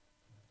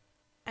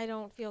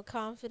feel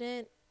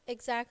confident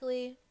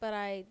exactly, but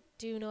I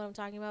do know what I'm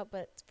talking about.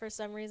 But for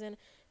some reason,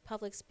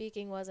 public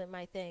speaking wasn't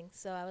my thing.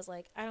 So I was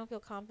like, I don't feel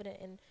confident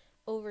in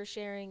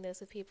oversharing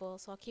this with people,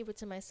 so I'll keep it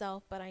to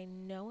myself. But I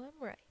know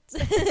I'm right.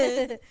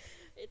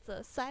 It's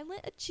a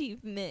silent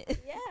achievement.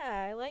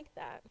 Yeah, I like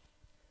that.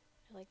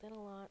 I like that a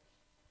lot.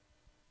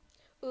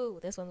 Ooh,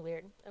 this one's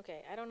weird.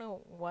 Okay, I don't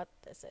know what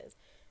this is,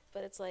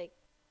 but it's like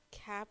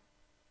cap.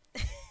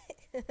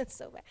 It's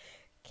so bad.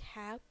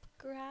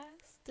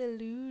 Capgras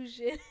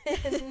delusion.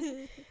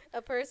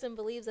 A person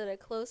believes that a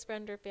close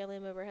friend or family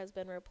member has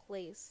been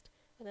replaced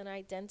with an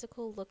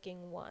identical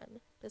looking one.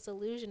 This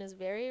illusion is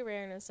very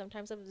rare and is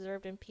sometimes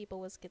observed in people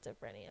with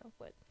schizophrenia.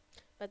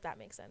 But that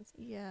makes sense.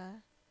 Yeah.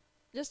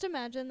 Just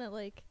imagine that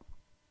like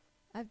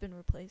I've been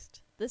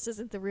replaced. This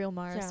isn't the real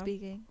Mara Yeah.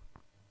 speaking.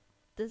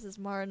 This is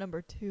Mara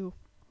number 2.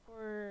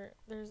 Or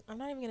I'm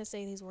not even going to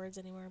say these words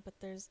anymore, but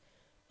there's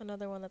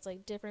another one that's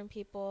like different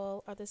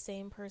people are the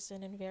same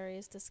person in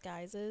various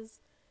disguises.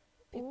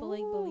 People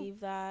like Ooh. believe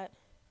that.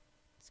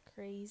 It's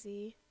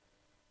crazy.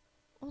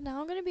 Well,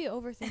 now I'm going to be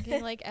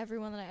overthinking like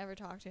everyone that I ever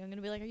talk to. I'm going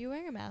to be like, are you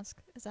wearing a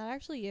mask? Is that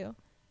actually you?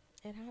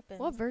 It happens.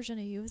 What version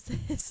of you is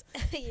this?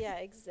 Yeah,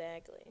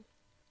 exactly.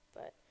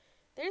 But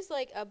there's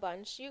like a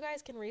bunch. You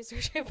guys can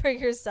research it for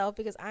yourself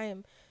because I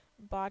am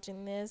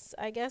botching this.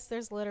 I guess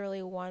there's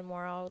literally one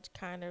more. I'll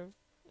kind of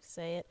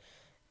say it.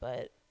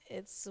 But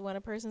it's when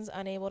a person's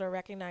unable to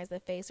recognize the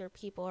face or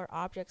people or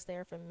objects they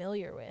are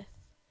familiar with.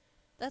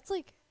 That's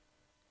like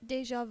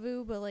deja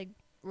vu, but like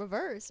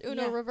reverse.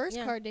 Uno Yeah, reverse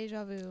yeah. card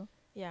deja vu.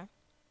 Yeah.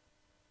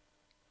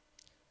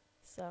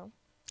 So,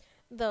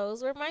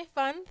 those were my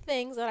fun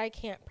things that I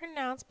can't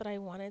pronounce, but I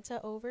wanted to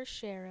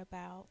overshare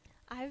about.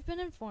 I've been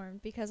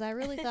informed because I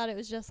really thought it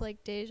was just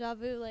like deja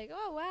vu. Like,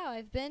 oh wow,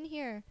 I've been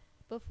here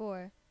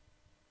before.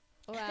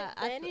 Well,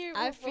 Been here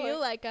I before. feel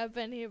like I've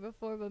been here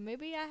before, but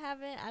maybe I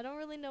haven't. I don't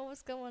really know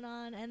what's going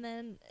on, and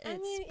then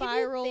it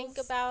spirals. If you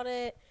think about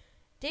it,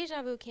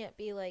 deja vu can't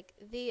be like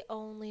the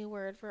only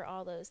word for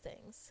all those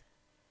things.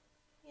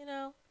 You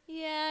know,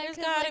 Yeah, there's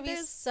 'cause, got to like, be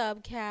there's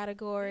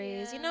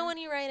subcategories. You know, Yeah. when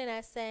you write an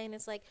essay and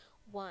it's like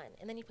one,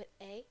 and then you put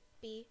A,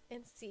 B,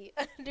 and C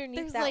underneath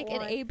there's that like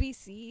one. an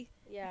ABC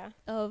Yeah,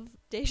 of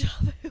deja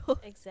vu.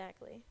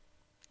 exactly.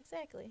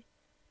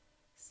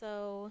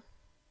 So,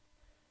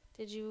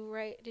 did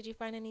you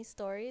find any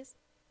stories?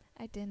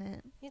 I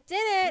didn't. You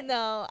did it.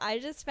 No, I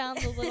just found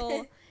the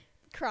little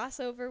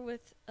crossover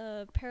with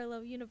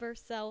parallel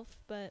universe self,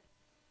 but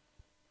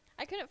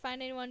I couldn't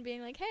find anyone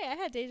being like, "Hey, I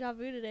had deja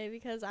vu today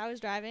because I was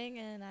driving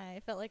and I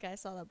felt like I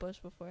saw that bush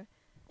before."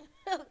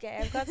 Okay,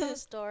 I've got some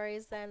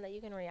stories then that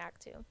you can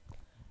react to.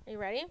 Are you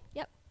ready?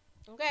 Yep.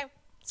 Okay.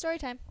 Story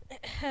time.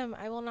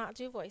 I will not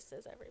do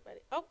voices, everybody.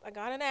 Oh, I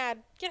got an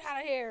ad. Get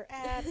out of here,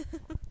 ad.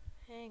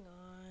 Hang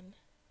on.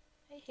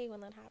 I hate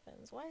when that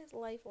happens. Why is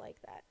life like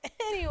that?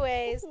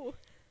 Anyways,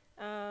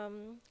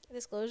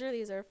 disclosure,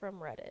 these are from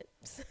Reddit.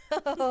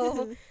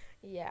 So,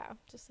 yeah,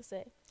 just to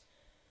say.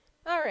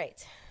 All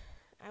right.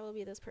 I will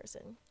be this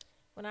person.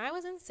 When I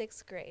was in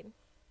 6th grade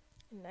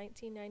in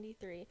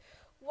 1993,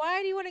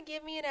 why do you want to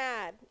give me an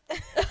ad?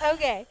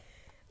 Okay.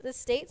 The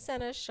state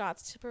sent us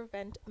shots to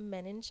prevent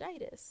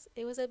meningitis.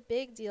 It was a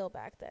big deal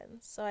back then,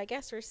 so I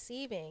guess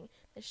receiving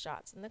the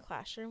shots in the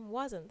classroom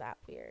wasn't that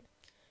weird.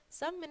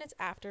 Some minutes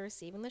after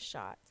receiving the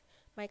shots,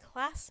 my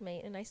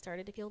classmate and I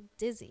started to feel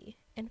dizzy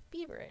and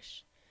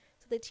feverish.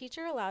 So the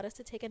teacher allowed us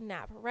to take a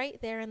nap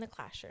right there in the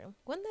classroom.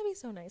 Wouldn't that be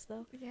so nice,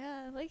 though?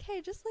 Yeah, like,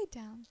 hey, just lay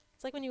down.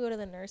 It's like when you go to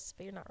the nurse,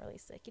 but you're not really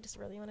sick. You just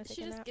really want to take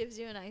She a just nap. gives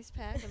you an ice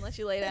pack and lets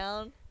you lay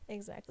down.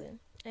 Exactly.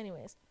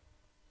 Anyways,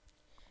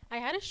 I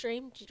had a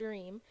strange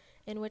dream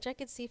in which I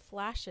could see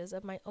flashes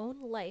of my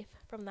own life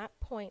from that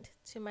point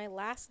to my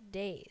last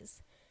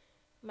days.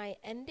 My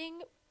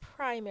ending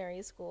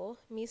primary school,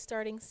 me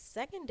starting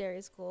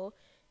secondary school,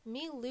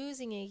 me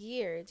losing a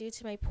year due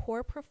to my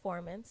poor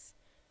performance.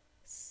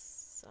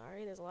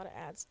 Sorry, there's a lot of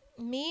ads.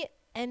 Me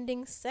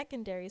ending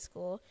secondary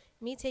school,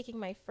 me taking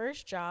my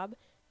first job,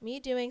 me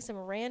doing some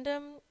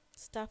random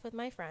stuff with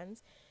my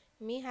friends,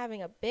 me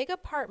having a big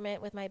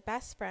apartment with my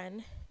best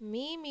friend,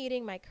 me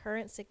meeting my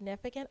current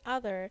significant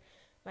other,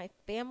 my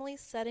family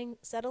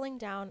settling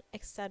down,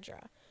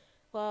 etc.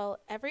 Well,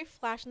 every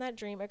flash in that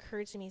dream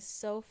occurred to me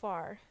so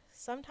far.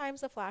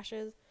 Sometimes the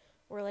flashes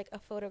were like a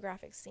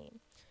photographic scene.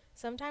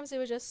 Sometimes it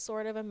was just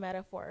sort of a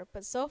metaphor,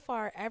 but so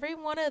far every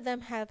one of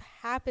them have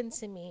happened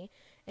to me,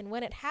 and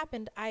when it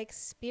happened, I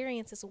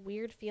experienced this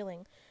weird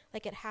feeling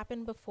like it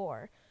happened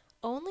before.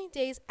 Only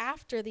days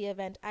after the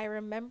event, I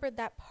remembered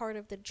that part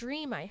of the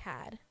dream I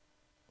had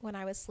when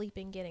I was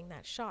sleeping getting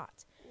that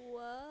shot.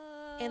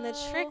 Whoa. And the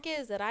trick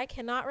is that I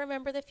cannot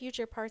remember the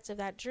future parts of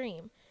that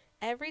dream.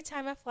 Every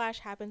time a flash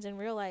happens in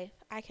real life,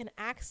 I can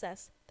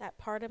access that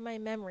part of my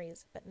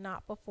memories, but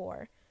not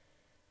before.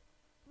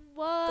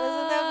 Whoa.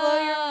 Doesn't that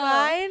blow your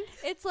mind?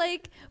 It's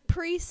like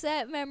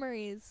preset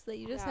memories that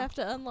you just Yeah. have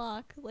to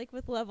unlock, like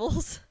with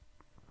levels.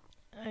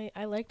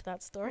 I liked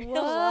that story Whoa.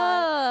 a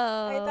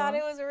lot. I thought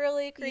it was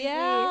really creepy.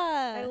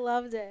 Yeah. I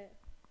loved it.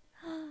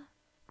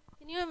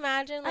 Can you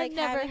imagine I've like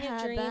never having a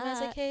had dream as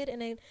a that. kid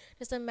and then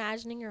just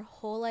imagining your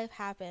whole life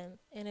happen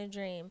in a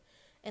dream,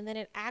 and then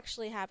it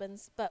actually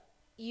happens, but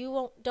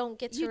you don't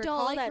get to You recall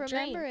don't like that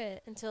remember dream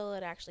it. until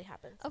it actually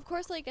happens. Of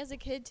course, like as a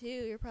kid too,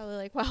 you're probably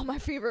like, wow, my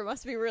fever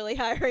must be really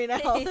high right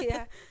now.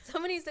 Yeah,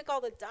 someone needs to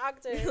call the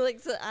doctor. Like,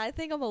 so I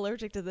think I'm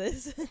allergic to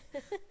this.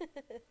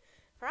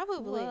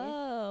 Probably.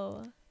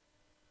 Whoa.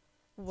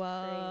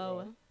 Whoa.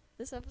 Crazy.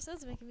 This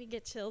episode's making me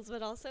get chills,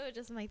 but also it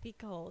just might be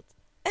cold.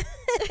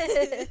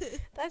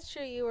 That's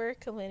true. You were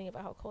complaining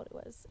about how cold it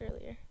was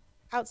earlier.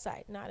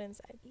 Outside, not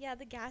inside. Yeah,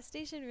 the gas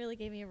station really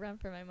gave me a run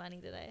for my money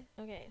today.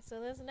 Okay,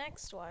 so this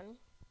next one.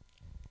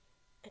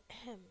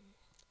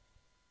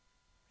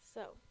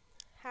 So,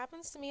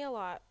 happens to me a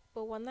lot,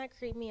 but one that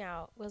creeped me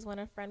out was when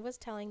a friend was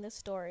telling this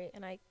story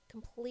and I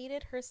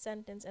completed her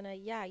sentence in a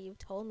 "yeah, you've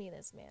told me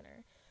this"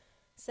 manner.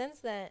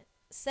 Since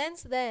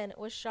then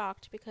was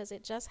shocked because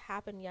it just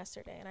happened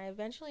yesterday, and I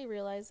eventually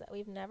realized that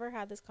we've never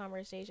had this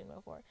conversation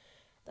before.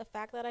 The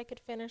fact that I could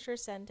finish her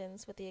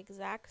sentence with the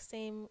exact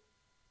same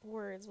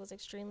words was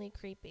extremely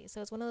creepy.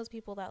 So it's one of those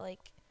people that like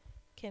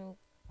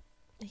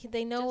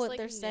they know Just, what like,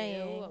 they're knew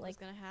saying, what like was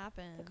gonna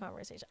happen. the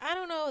conversation. I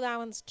don't know if that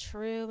one's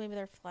true. Maybe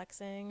they're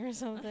flexing or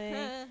something.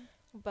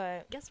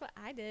 But Guess what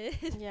I did?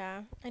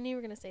 yeah, I knew you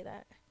were gonna say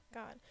that.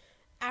 God,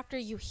 after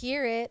you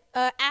hear it,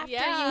 after you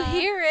Yeah.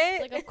 hear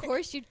it, Like, of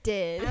course you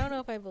did. I don't know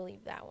if I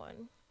believe that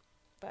one,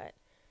 but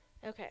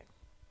okay.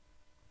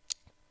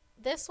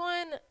 This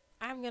one,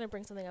 I'm gonna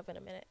bring something up in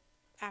a minute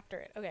after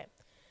it. Okay,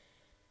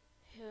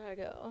 here I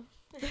go.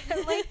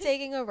 I'm like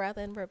taking a breath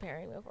and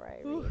preparing before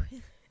I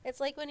read. It's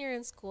like when you're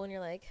in school and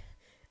you're like,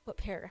 what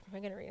paragraph am I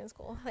going to read in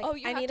school? Like, Oh,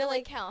 you I have need to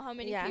like count how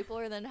many yeah. people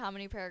or then how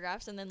many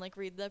paragraphs and then like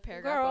read the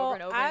paragraph Girl, over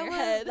and over I in your was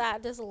head.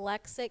 that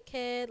dyslexic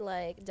kid,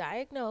 like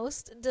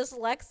diagnosed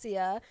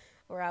dyslexia,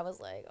 where I was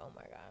like, oh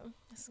my God,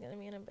 this is going to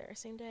be an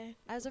embarrassing day.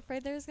 I was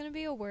afraid there was gonna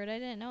be a word I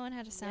didn't know and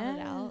had to sound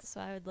it out, Yes.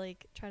 so I would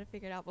like try to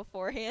figure it out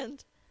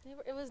beforehand.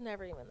 It was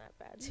never even that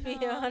bad, to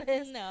be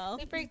honest. No.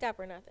 We freaked out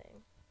for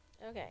nothing.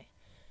 Okay.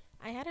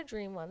 I had a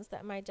dream once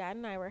that my dad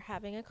and I were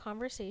having a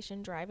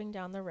conversation driving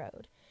down the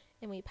road,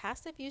 and we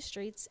passed a few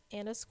streets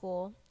and a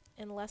school,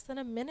 and less than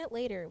a minute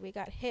later, we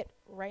got hit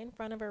right in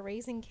front of a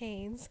Raising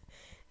Cane's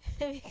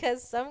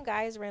because some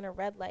guys ran a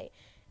red light,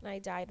 and I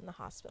died in the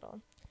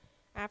hospital.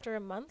 After a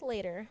month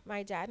later,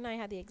 my dad and I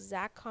had the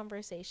exact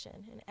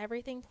conversation, and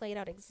everything played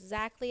out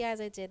exactly as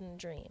it did in the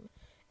dream,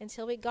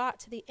 until we got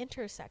to the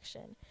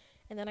intersection,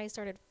 and then I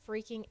started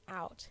freaking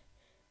out.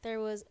 There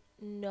was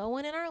no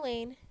one in our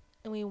lane,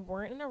 and we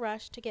weren't in a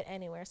rush to get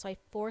anywhere, so I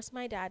forced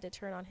my dad to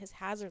turn on his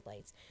hazard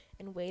lights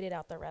and waited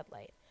out the red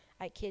light.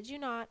 I kid you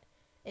not,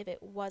 if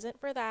it wasn't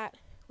for that,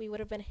 we would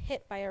have been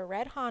hit by a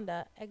red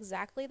Honda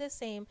exactly the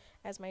same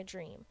as my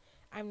dream.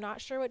 I'm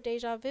not sure what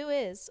deja vu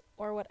is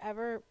or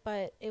whatever,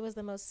 but it was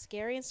the most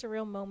scary and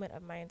surreal moment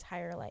of my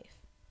entire life.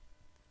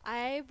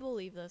 I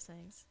believe those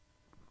things.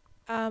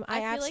 I feel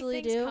absolutely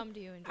like things do. come to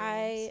you in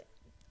dreams.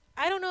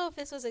 I don't know if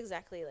this was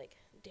exactly like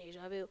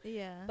deja vu,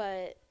 Yeah.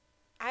 but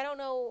I don't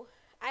know.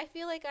 I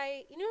feel like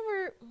you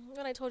remember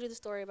when I told you the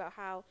story about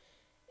how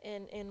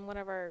in one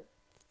of our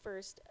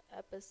first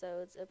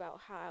episodes about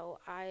how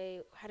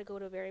I had to go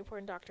to a very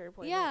important doctor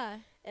appointment Yeah.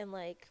 and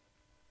like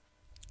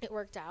it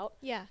worked out.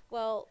 Yeah.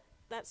 Well,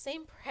 that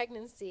same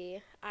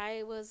pregnancy,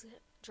 I was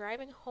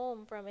driving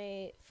home from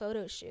a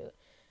photo shoot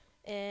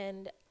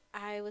and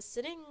I was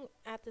sitting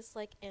at this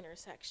like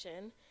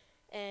intersection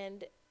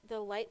and the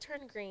light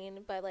turned green,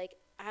 but like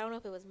I don't know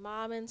if it was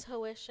mom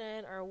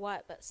intuition or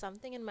what, but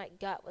something in my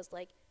gut was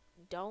like,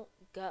 don't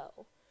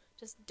go.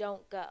 Just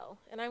don't go.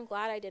 And I'm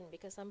glad I didn't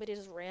because somebody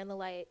just ran the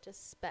light,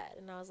 just sped.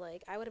 And I was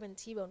like, I would have been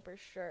T-boned for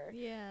sure.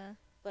 Yeah.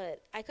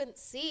 But I couldn't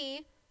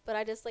see, but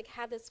I just like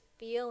had this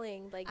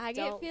feeling like, I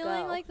don't get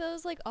feeling go. like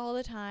those like all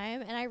the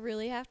time, and I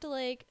really have to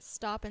like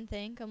stop and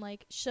think. I'm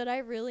like, should I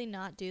really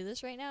not do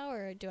this right now,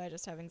 or do I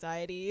just have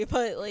anxiety?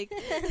 But like,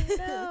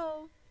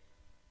 No.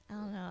 I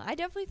don't know. I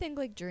definitely think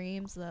like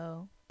dreams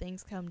though.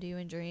 Things come to you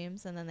in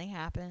dreams, and then they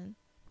happen.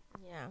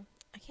 Yeah.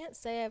 I can't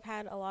say I've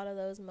had a lot of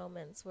those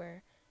moments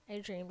where I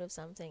dreamed of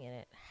something and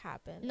it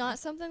happened. Not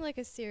something like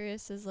as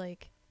serious as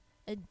like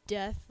a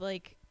death,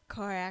 like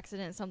car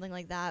accident, something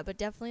like that, but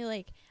definitely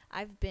like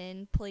I've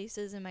been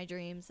places in my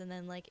dreams, and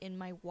then like in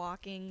my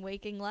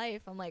waking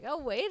life, I'm like, oh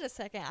wait a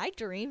second, I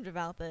dreamed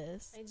about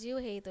this. I do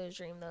hate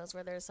those those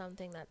where there's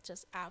something that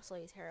just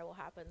absolutely terrible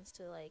happens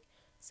to like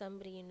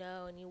somebody you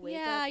know, and you wake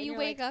up. Yeah, and you you're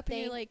wake like, up and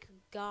you're "Thank like,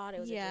 God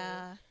it was a dream."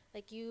 yeah,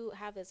 Like you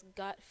have this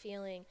gut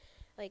feeling,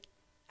 like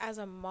as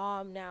a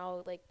mom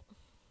now, like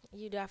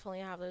you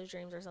definitely have those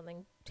dreams or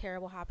something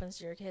terrible happens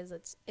to your kids.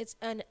 It's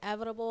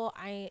inevitable.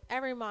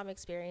 Every mom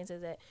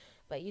experiences it,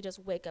 but you just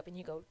wake up and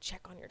you go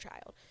check on your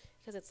child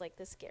because it's like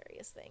the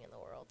scariest thing in the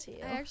world to you.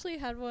 I actually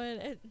had one,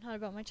 not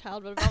about my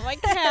child, but about my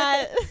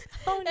cat.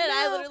 Oh And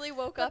I no. literally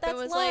woke But up and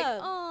that's was like,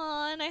 love.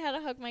 "Aw," and I had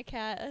to hug my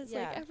cat. I was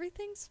Yeah. like,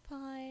 everything's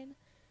fine.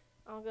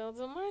 I'll go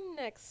to my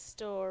next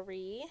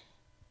story.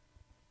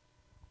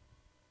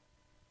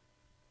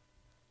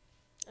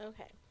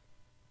 Okay.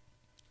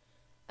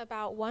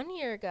 About 1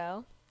 year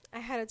ago, I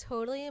had a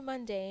totally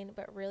mundane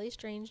but really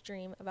strange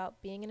dream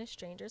about being in a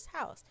stranger's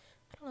house.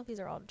 I don't know if these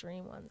are all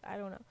dream ones. I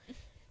don't know.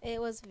 It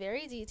was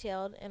very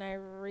detailed, and I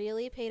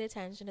really paid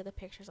attention to the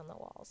pictures on the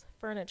walls,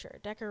 furniture,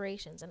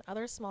 decorations, and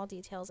other small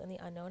details in the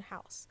unknown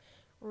house.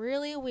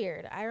 Really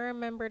weird. I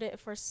remembered it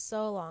for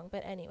so long,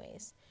 but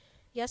anyways.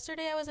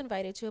 Yesterday I was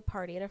invited to a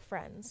party at a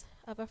friend's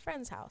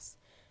house.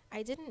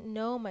 I didn't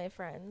know my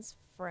friend's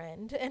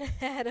friend and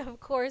had of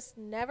course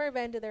never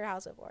been to their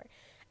house before.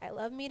 I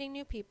love meeting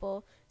new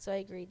people, so I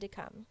agreed to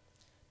come.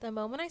 The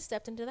moment I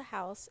stepped into the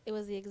house, it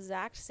was the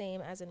exact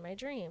same as in my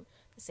dream.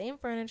 The same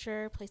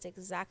furniture, placed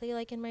exactly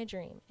like in my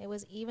dream. It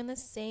was even the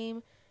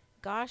same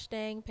gosh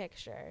dang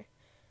picture.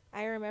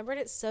 I remembered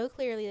it so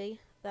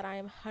clearly that I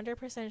am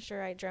 100%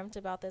 sure I dreamt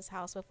about this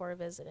house before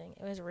visiting.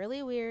 It was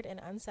really weird and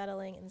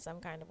unsettling in some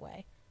kind of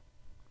way.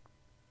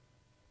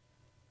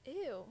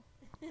 Ew.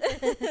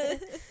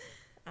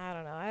 I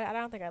don't know. I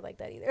don't think I'd like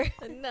that either.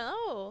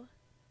 No.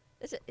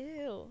 It's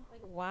ew.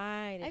 Like,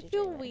 why did I you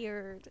feel dream it?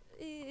 weird.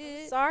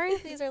 I'm sorry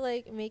if these are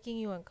like making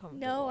you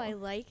uncomfortable. No, I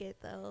like it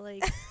though.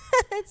 Like,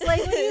 It's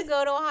like when you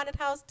go to a haunted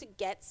house to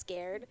get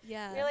scared.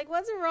 yeah. And you're like,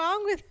 what's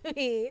wrong with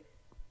me?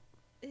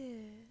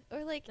 Ew.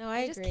 Or like, No,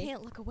 I I just agree.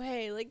 can't look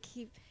away. Like,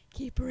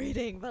 keep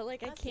reading, but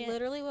like That's I can't.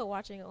 literally what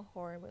watching a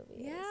horror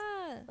movie is.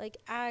 Yeah. Like,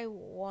 I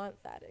want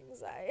that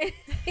anxiety,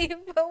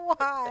 but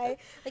why?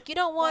 Like, you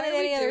don't want Why it are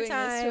we any other doing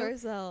time. this to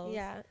ourselves?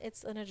 Yeah,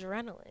 it's an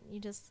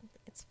adrenaline.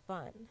 It's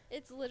fun.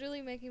 It's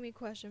literally making me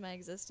question my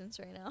existence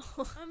right now.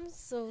 I'm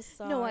so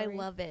sorry. No, I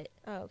love it.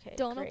 Oh, okay.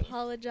 Don't great.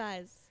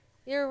 apologize.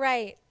 You're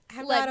right.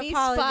 I'm Let not me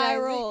apologizing.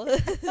 spiral.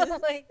 Oh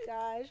my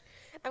gosh.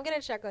 I'm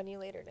gonna check on you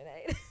later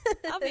tonight.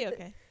 I'll be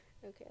okay.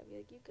 Okay, I'll be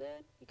like, you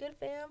good? You good,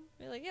 fam?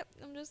 You're like, yep,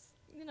 I'm just,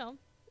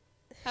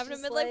 having a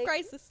Just midlife like,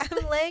 crisis.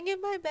 I'm laying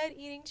in my bed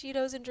eating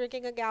Cheetos and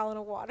drinking a gallon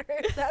of water.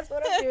 That's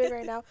what I'm doing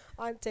right now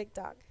on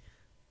TikTok.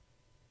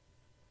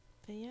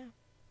 But yeah,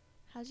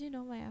 How'd you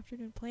know my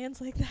afternoon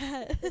plans like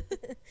that?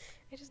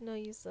 I just know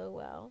you so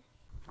well.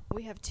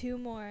 We have 2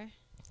 more.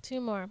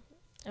 2 more.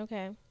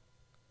 Okay.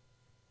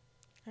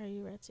 Are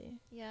you ready?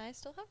 Yeah, I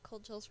still have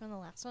cold chills from the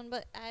last one,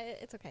 but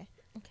it's okay.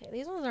 Okay,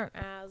 these ones aren't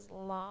as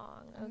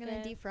long. I'm okay?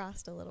 gonna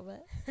defrost a little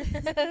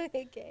bit.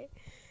 Okay.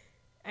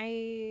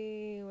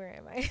 Where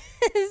am I?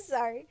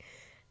 Sorry.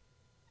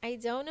 I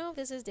don't know if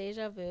this is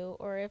deja vu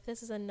or if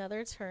this is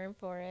another term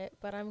for it,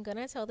 but I'm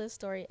gonna tell this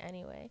story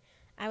anyway.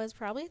 I was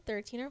probably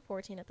 13 or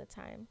 14 at the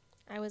time.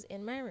 I was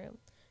in my room,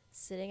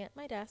 sitting at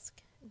my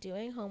desk,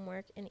 doing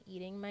homework and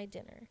eating my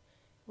dinner,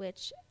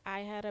 which I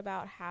had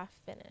about half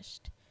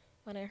finished,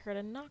 when I heard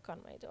a knock on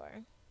my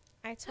door.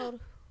 I told...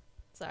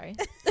 Sorry.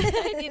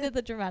 I needed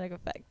the dramatic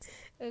effect.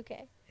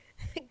 Okay,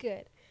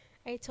 good.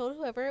 I told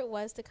whoever it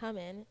was to come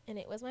in, and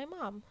it was my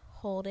mom,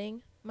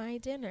 holding my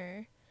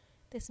dinner.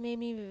 This made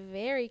me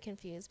very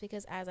confused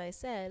because, as I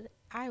said,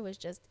 I was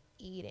just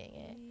eating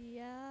it.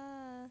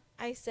 Yeah.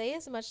 I say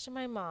as much to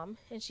my mom,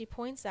 and she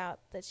points out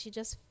that she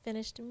just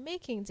finished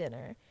making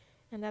dinner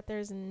and that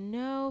there's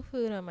no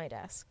food on my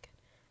desk.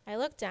 I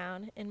look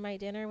down, and my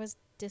dinner was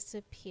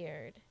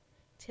disappeared.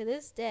 To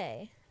this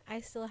day, I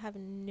still have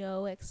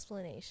no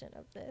explanation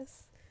of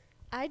this.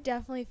 I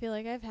definitely feel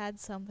like I've had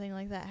something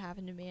like that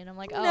happen to me, and I'm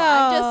like, oh,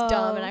 I'm just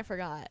dumb, and No. I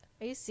forgot.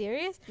 Are you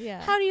serious?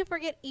 Yeah. How do you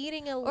forget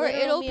eating a Or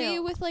little it'll meal? be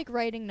with, like,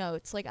 writing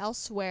notes. Like, I'll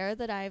swear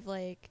that I've,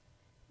 like,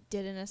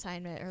 did an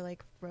assignment or,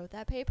 like, wrote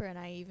that paper, and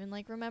I even,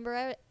 like,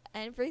 remember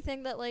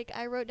everything that, like,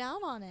 I wrote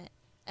down on it.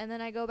 And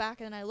then I go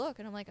back and I look,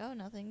 and I'm like, oh,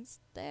 nothing's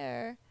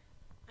there.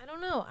 I don't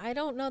know. I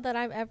don't know that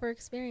I've ever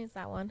experienced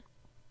that one.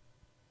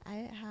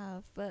 I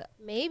have, but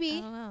I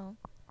Maybe. don't know.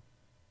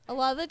 A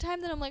lot of the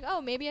time that I'm like,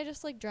 oh, maybe I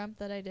just, like, dreamt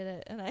that I did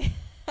it, and I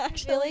I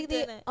actually feel like the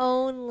didn't.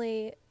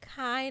 only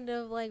kind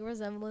of like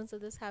resemblance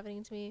of this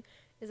happening to me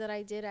is that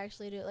I did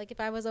actually do it. Like if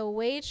I was a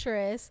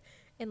waitress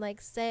and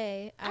like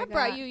say I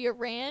brought you your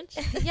ranch.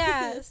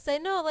 yeah, say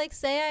no, like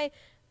say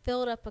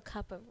filled up a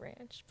cup of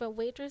ranch. But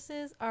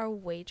waitresses are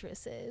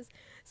waitresses.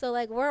 So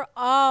like we're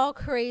all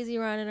crazy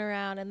running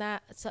around, and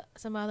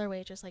some other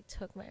waitress like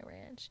took my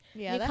ranch.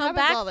 Yeah, You that come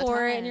happens back all the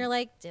for it, time. and you're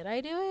like, did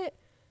I do it?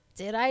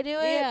 Did I do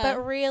it? Yeah.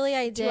 But really,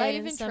 I did. Do I and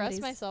even trust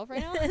somebody's- myself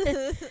right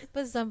now?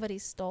 But somebody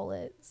stole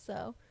it.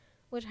 So,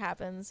 which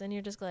happens, and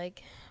you're just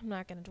like, I'm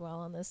not gonna dwell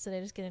on this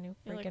today. Just get a new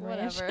You're like, freaking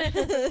ranch.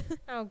 whatever.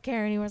 I don't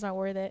care anymore. It's not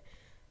worth it.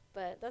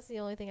 But that's the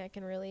only thing I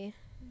can really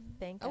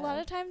think A lot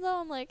of times though,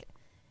 I'm like,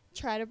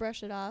 try to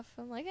brush it off.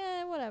 I'm like,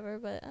 whatever.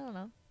 But I don't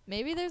know.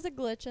 Maybe there's a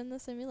glitch in the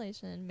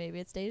simulation. Maybe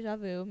it's deja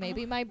vu.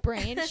 Maybe my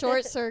brain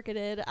short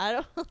circuited. I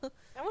don't.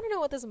 I want to know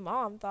what this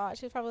mom thought.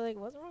 She was probably like,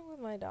 "What's wrong with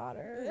my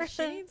daughter?"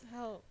 She needs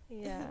help.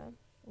 Yeah.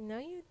 No,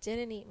 you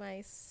didn't eat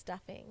my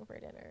stuffing for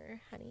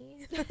dinner,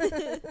 honey.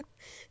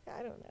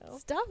 I don't know.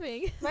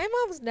 Stuffing. My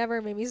mom's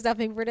never made me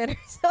stuffing for dinner,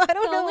 so I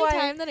don't The know only why.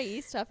 time that I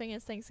eat stuffing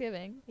is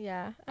Thanksgiving.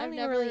 Yeah, I I've don't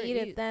even really never eat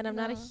it eat- then. I'm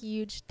not a no.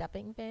 huge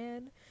stuffing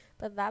fan,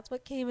 but that's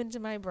what came into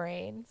my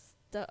brain.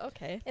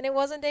 Okay. And it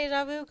wasn't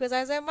deja vu because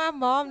I said my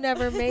mom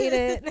never made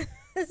it,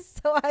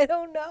 so I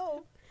don't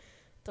know.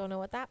 Don't know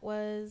what that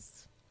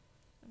was.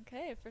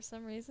 Okay. For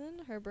some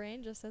reason, her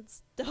brain just said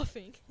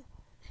stuffing.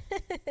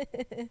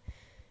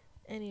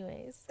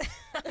 Anyways,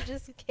 I'll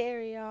just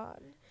carry on.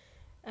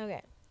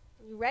 Okay,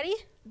 you ready?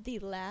 The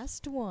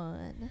last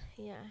one.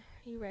 Yeah,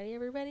 you ready,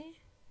 everybody?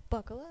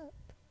 Buckle up.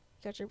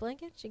 You got your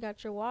blankets? You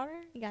got your water?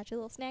 You got your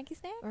little snacky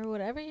snack? Or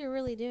whatever you're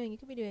really doing. You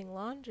could be doing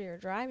laundry or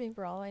driving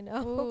for all I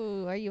know.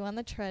 Ooh, are you on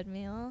the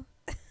treadmill?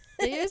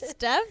 Get your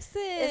steps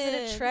in. Is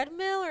it a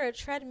treadmill or a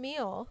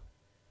treadmeal?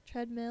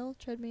 treadmill?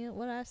 Treadmill?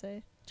 What did I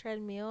say?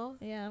 Treadmill?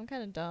 Yeah, I'm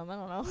kind of dumb. I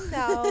don't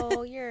know.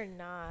 No, you're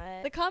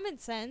not. The common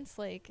sense,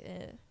 like,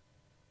 I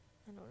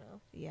don't know.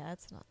 yeah,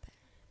 it's not there.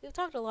 We've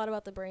talked a lot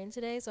about the brain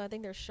today, so I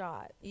think they're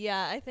shot.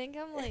 Yeah, I think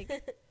I'm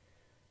like,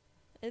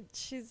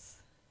 she's.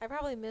 I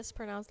probably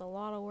mispronounced a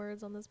lot of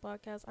words on this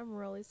podcast. I'm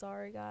really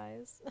sorry,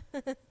 guys.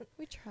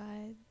 We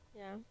tried.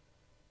 Yeah.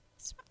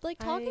 Like,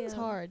 talking's I,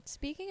 hard.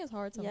 Speaking is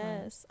hard sometimes.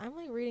 Yes. I'm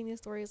like reading these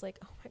stories like,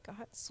 oh my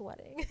god,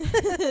 sweating.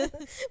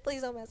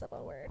 Please don't mess up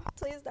a word.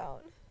 Please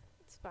don't.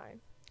 It's fine.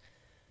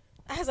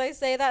 As I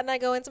say that and I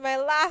go into my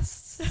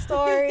last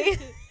story.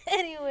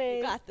 Anyway.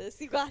 You got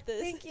this. You got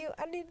this. Thank you.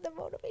 I need the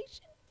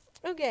motivation.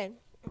 Okay.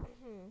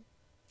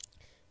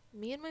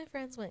 Me and my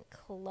friends went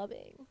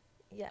clubbing.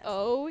 Yes.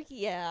 Oh,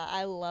 yeah.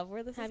 I love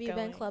where this Have is you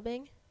going. been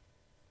clubbing?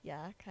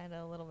 Yeah, kind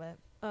of a little bit.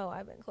 Oh,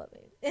 I've been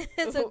clubbing.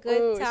 It's a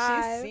good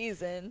time. She's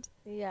seasoned.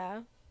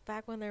 Yeah.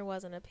 Back when there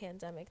wasn't a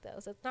pandemic though,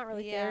 so it's not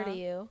really fair to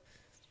Yeah.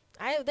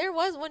 you. There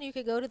was one you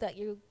could go to that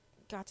you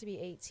got to be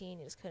 18,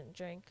 you just couldn't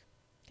drink.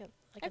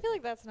 I feel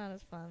like that's not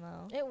as fun,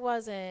 though. It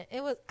wasn't.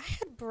 It was. I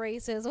had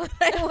braces when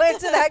I went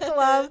to that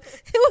club.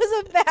 It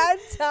was a bad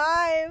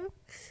time.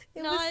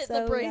 It Not was the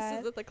so braces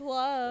bad. at the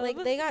club.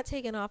 Like they got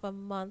taken off a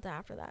month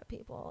after that.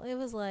 People. It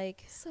was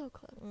like so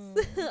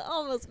close.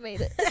 Almost made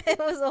it. it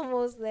was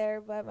almost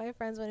there, but my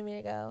friends wanted me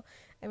to go.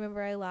 I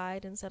remember I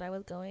lied and said I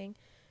was going.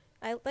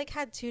 I like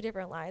had 2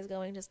 different lies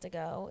going just to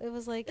go. It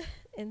was like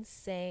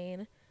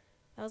insane.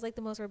 That was like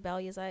the most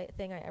rebellious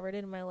thing I ever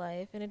did in my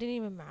life, and it didn't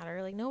even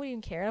matter. Like nobody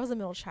even cared. I was a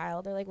middle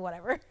child. They're like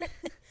whatever.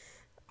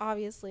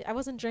 Obviously, I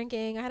wasn't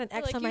drinking. I had an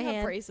X Like, on you my have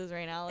hand. braces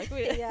right now. Like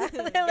we Yeah,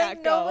 they're gotta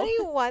like go. nobody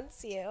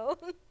wants you,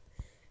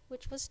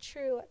 which was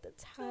true at the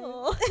time.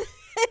 Oh.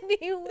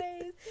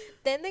 Anyways,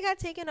 then they got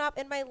taken off,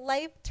 and my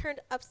life turned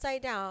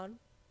upside down.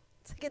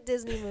 It's like a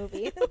Disney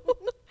movie.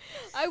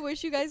 I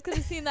wish you guys could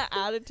have seen the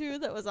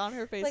attitude that was on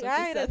her face Like when I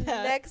she had a said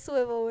that. neck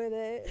swivel with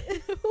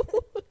it.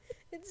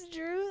 It's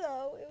true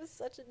though. It was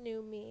such a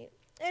new me.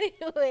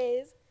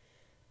 Anyways,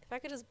 if I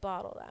could just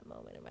bottle that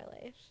moment in my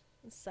life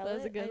and sell That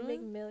was it, a good I'd make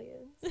one?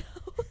 millions.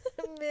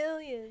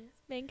 Millions.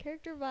 Main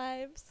character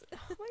vibes. Oh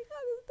my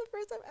god, this is the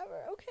first time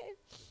ever. Okay.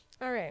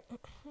 All right.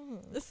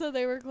 So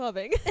they were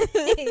clubbing.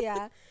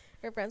 Yeah.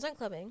 Her friends went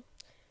clubbing.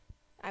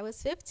 I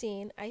was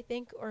 15, I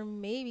think, or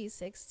maybe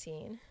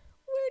 16.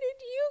 Where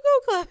did you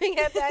go clubbing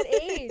at that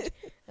age?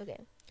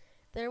 Okay.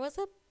 There was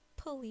a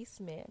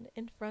policeman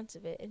in front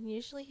of it, and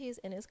usually he's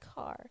in his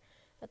car.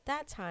 But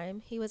that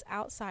time, he was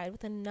outside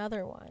with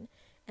another one,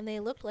 and they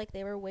looked like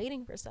they were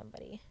waiting for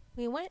somebody.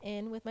 We went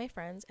in with my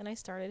friends, and I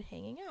started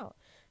hanging out.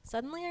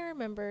 Suddenly, I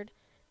remembered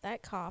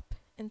that cop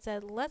and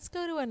said, let's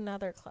go to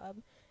another club.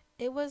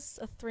 It was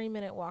a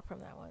 3-minute walk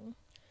from that one.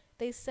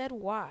 They said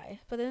why,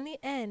 but in the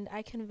end,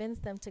 I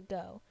convinced them to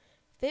go.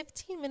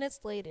 15 minutes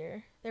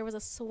later, there was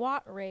a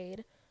SWAT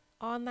raid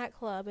on that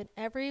club, and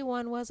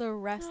everyone was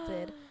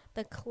arrested.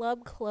 The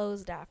club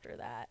closed after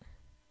that.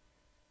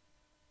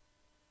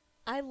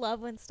 I love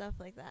when stuff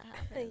like that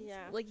happens.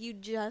 Yeah. Like you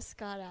just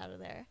got out of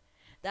there.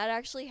 That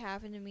actually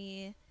happened to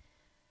me.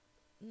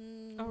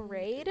 A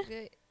raid?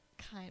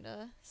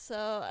 Kinda.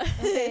 So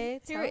Okay,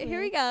 tell here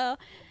me. we go.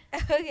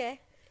 Okay.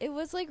 It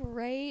was like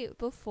right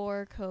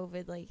before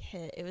COVID like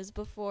hit. It was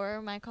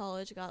before my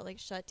college got like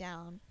shut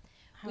down.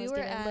 I We was were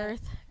giving at-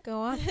 birth. Go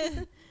on.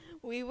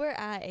 We were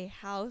at a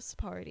house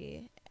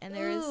party and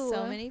there was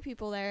so Ooh. many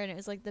people there and it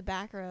was like the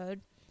back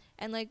road.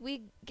 And like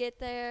we get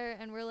there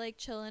and we're like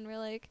chilling. We're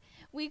like,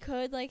 we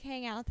could like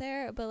hang out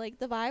there, but like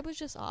the vibe was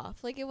just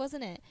off. Like it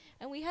wasn't it.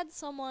 And we had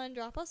someone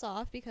drop us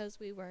off because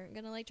we weren't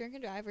gonna like drink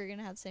and drive. We were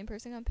gonna have the same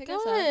person come pick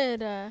us up.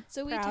 Good.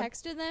 So we Proud.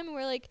 texted them and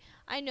we're like,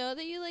 I know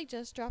that you like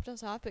just dropped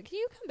us off, but can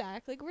you come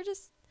back? Like we're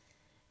just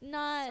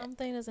not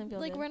Something doesn't feel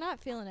like good. we're not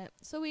feeling it.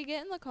 So we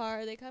get in the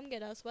car, they come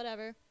get us,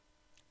 whatever.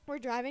 We're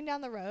driving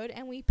down the road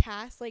and we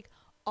pass like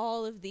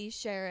all of these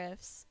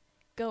sheriffs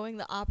going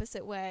the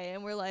opposite way,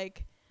 and we're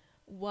like,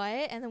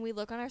 what? And then we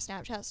look on our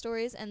Snapchat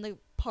stories, and the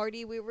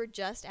party we were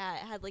just at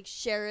had like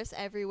sheriffs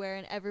everywhere,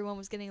 and everyone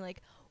was getting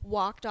like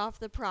walked off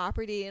the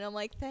property, and I'm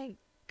like, thank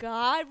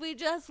God we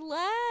just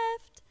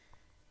left.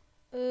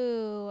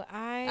 Ooh,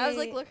 I was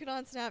like looking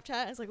on Snapchat,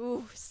 and I was like,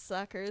 ooh,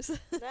 suckers.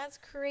 That's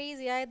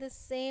crazy. I had the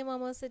same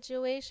almost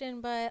situation,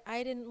 but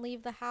I didn't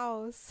leave the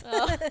house.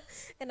 Oh.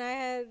 And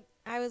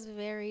I was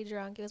very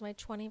drunk. It was my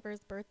 21st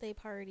birthday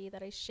party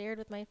that I shared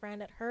with my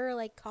friend at her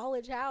like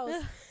college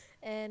house.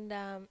 And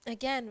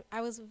again,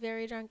 I was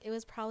very drunk. It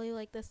was probably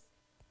like this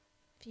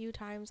few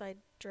times I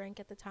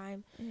drank at the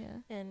time. Yeah.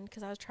 And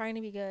because I was trying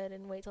to be good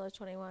and wait till I was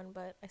 21,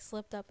 but I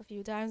slipped up a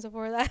few times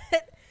before that.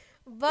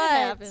 But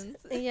happens.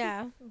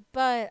 yeah,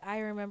 but I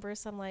remember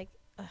some like,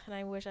 and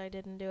I wish I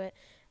didn't do it.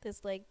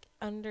 This like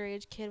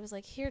underage kid was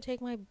like, "Here,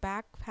 take my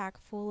backpack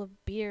full of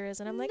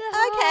beers," and I'm like,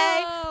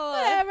 "Okay,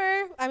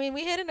 whatever." I mean,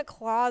 we hid in a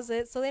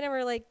closet, so they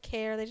never like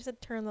care. They just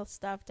had to turn the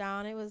stuff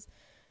down. It was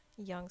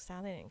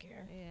Youngstown; they didn't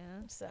care.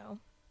 Yeah. So,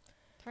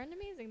 Turn the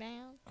music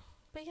down.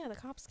 but yeah, the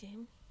cops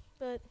came.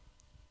 But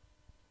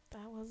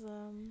that was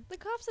The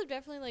cops have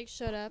definitely like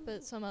showed up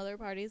at some other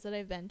parties that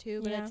I've been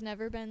to, but Yeah. it's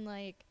never been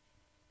like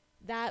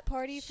that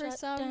party for Shut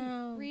some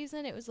down.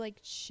 reason. It was like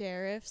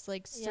sheriffs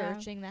like Yeah.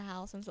 searching the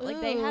house and stuff. Like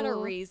they had a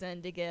Ooh.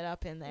 reason to get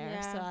up in there.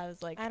 Yeah. So I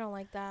was like, I don't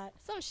like that.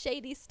 some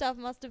shady stuff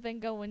must have been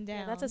going down.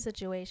 Yeah, that's a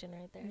situation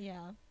right there.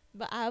 Yeah.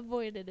 But I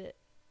avoided it.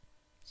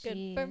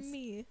 Good for Jeez.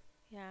 me.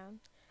 Yeah.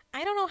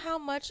 I don't know how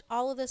much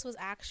all of this was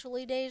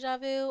actually deja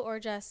vu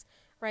or just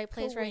right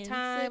place, right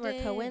time, or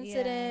Coincident,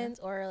 coincidence,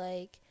 or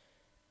like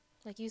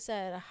you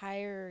said, a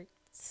higher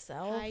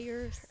self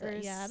or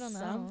Yeah, I don't know.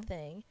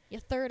 something. Your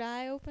third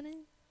eye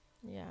opening?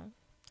 Yeah.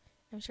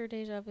 I'm sure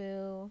deja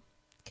vu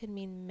could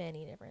mean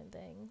many different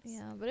things.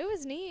 Yeah, but it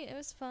was neat. It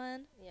was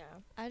fun. Yeah.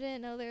 I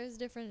didn't know there was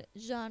different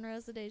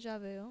genres of deja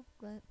vu,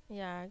 but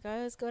Yeah,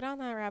 guys, go down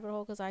that rabbit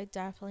hole because I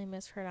definitely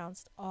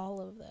mispronounced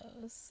all of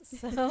those.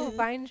 So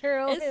find your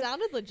own. it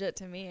sounded legit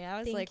to me. I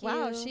was Thank like,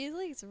 wow, you. she's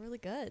like really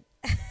good.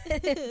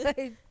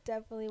 I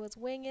definitely was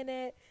winging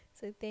it.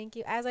 So thank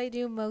you, as I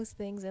do most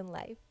things in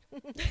life.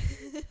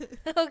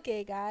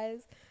 Okay,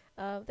 guys.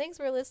 Thanks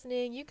for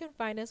listening. You can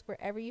find us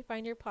wherever you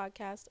find your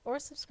podcast or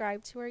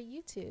subscribe to our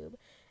YouTube.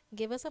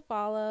 Give us a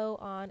follow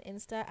on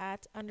Insta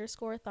at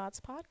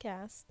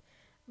 _thoughts_podcast.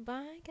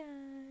 Bye,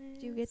 guys.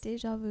 Do you get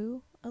deja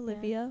vu?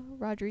 Olivia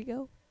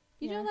Rodrigo.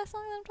 You Yeah. know that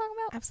song that I'm talking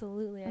about?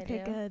 Absolutely, I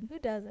Okay, do. good. Who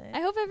doesn't?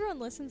 I hope everyone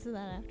listens to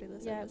that after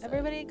this Yeah, episode.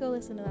 everybody go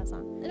listen to that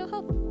song. It'll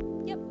help.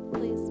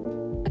 Please.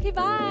 Okay,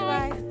 bye.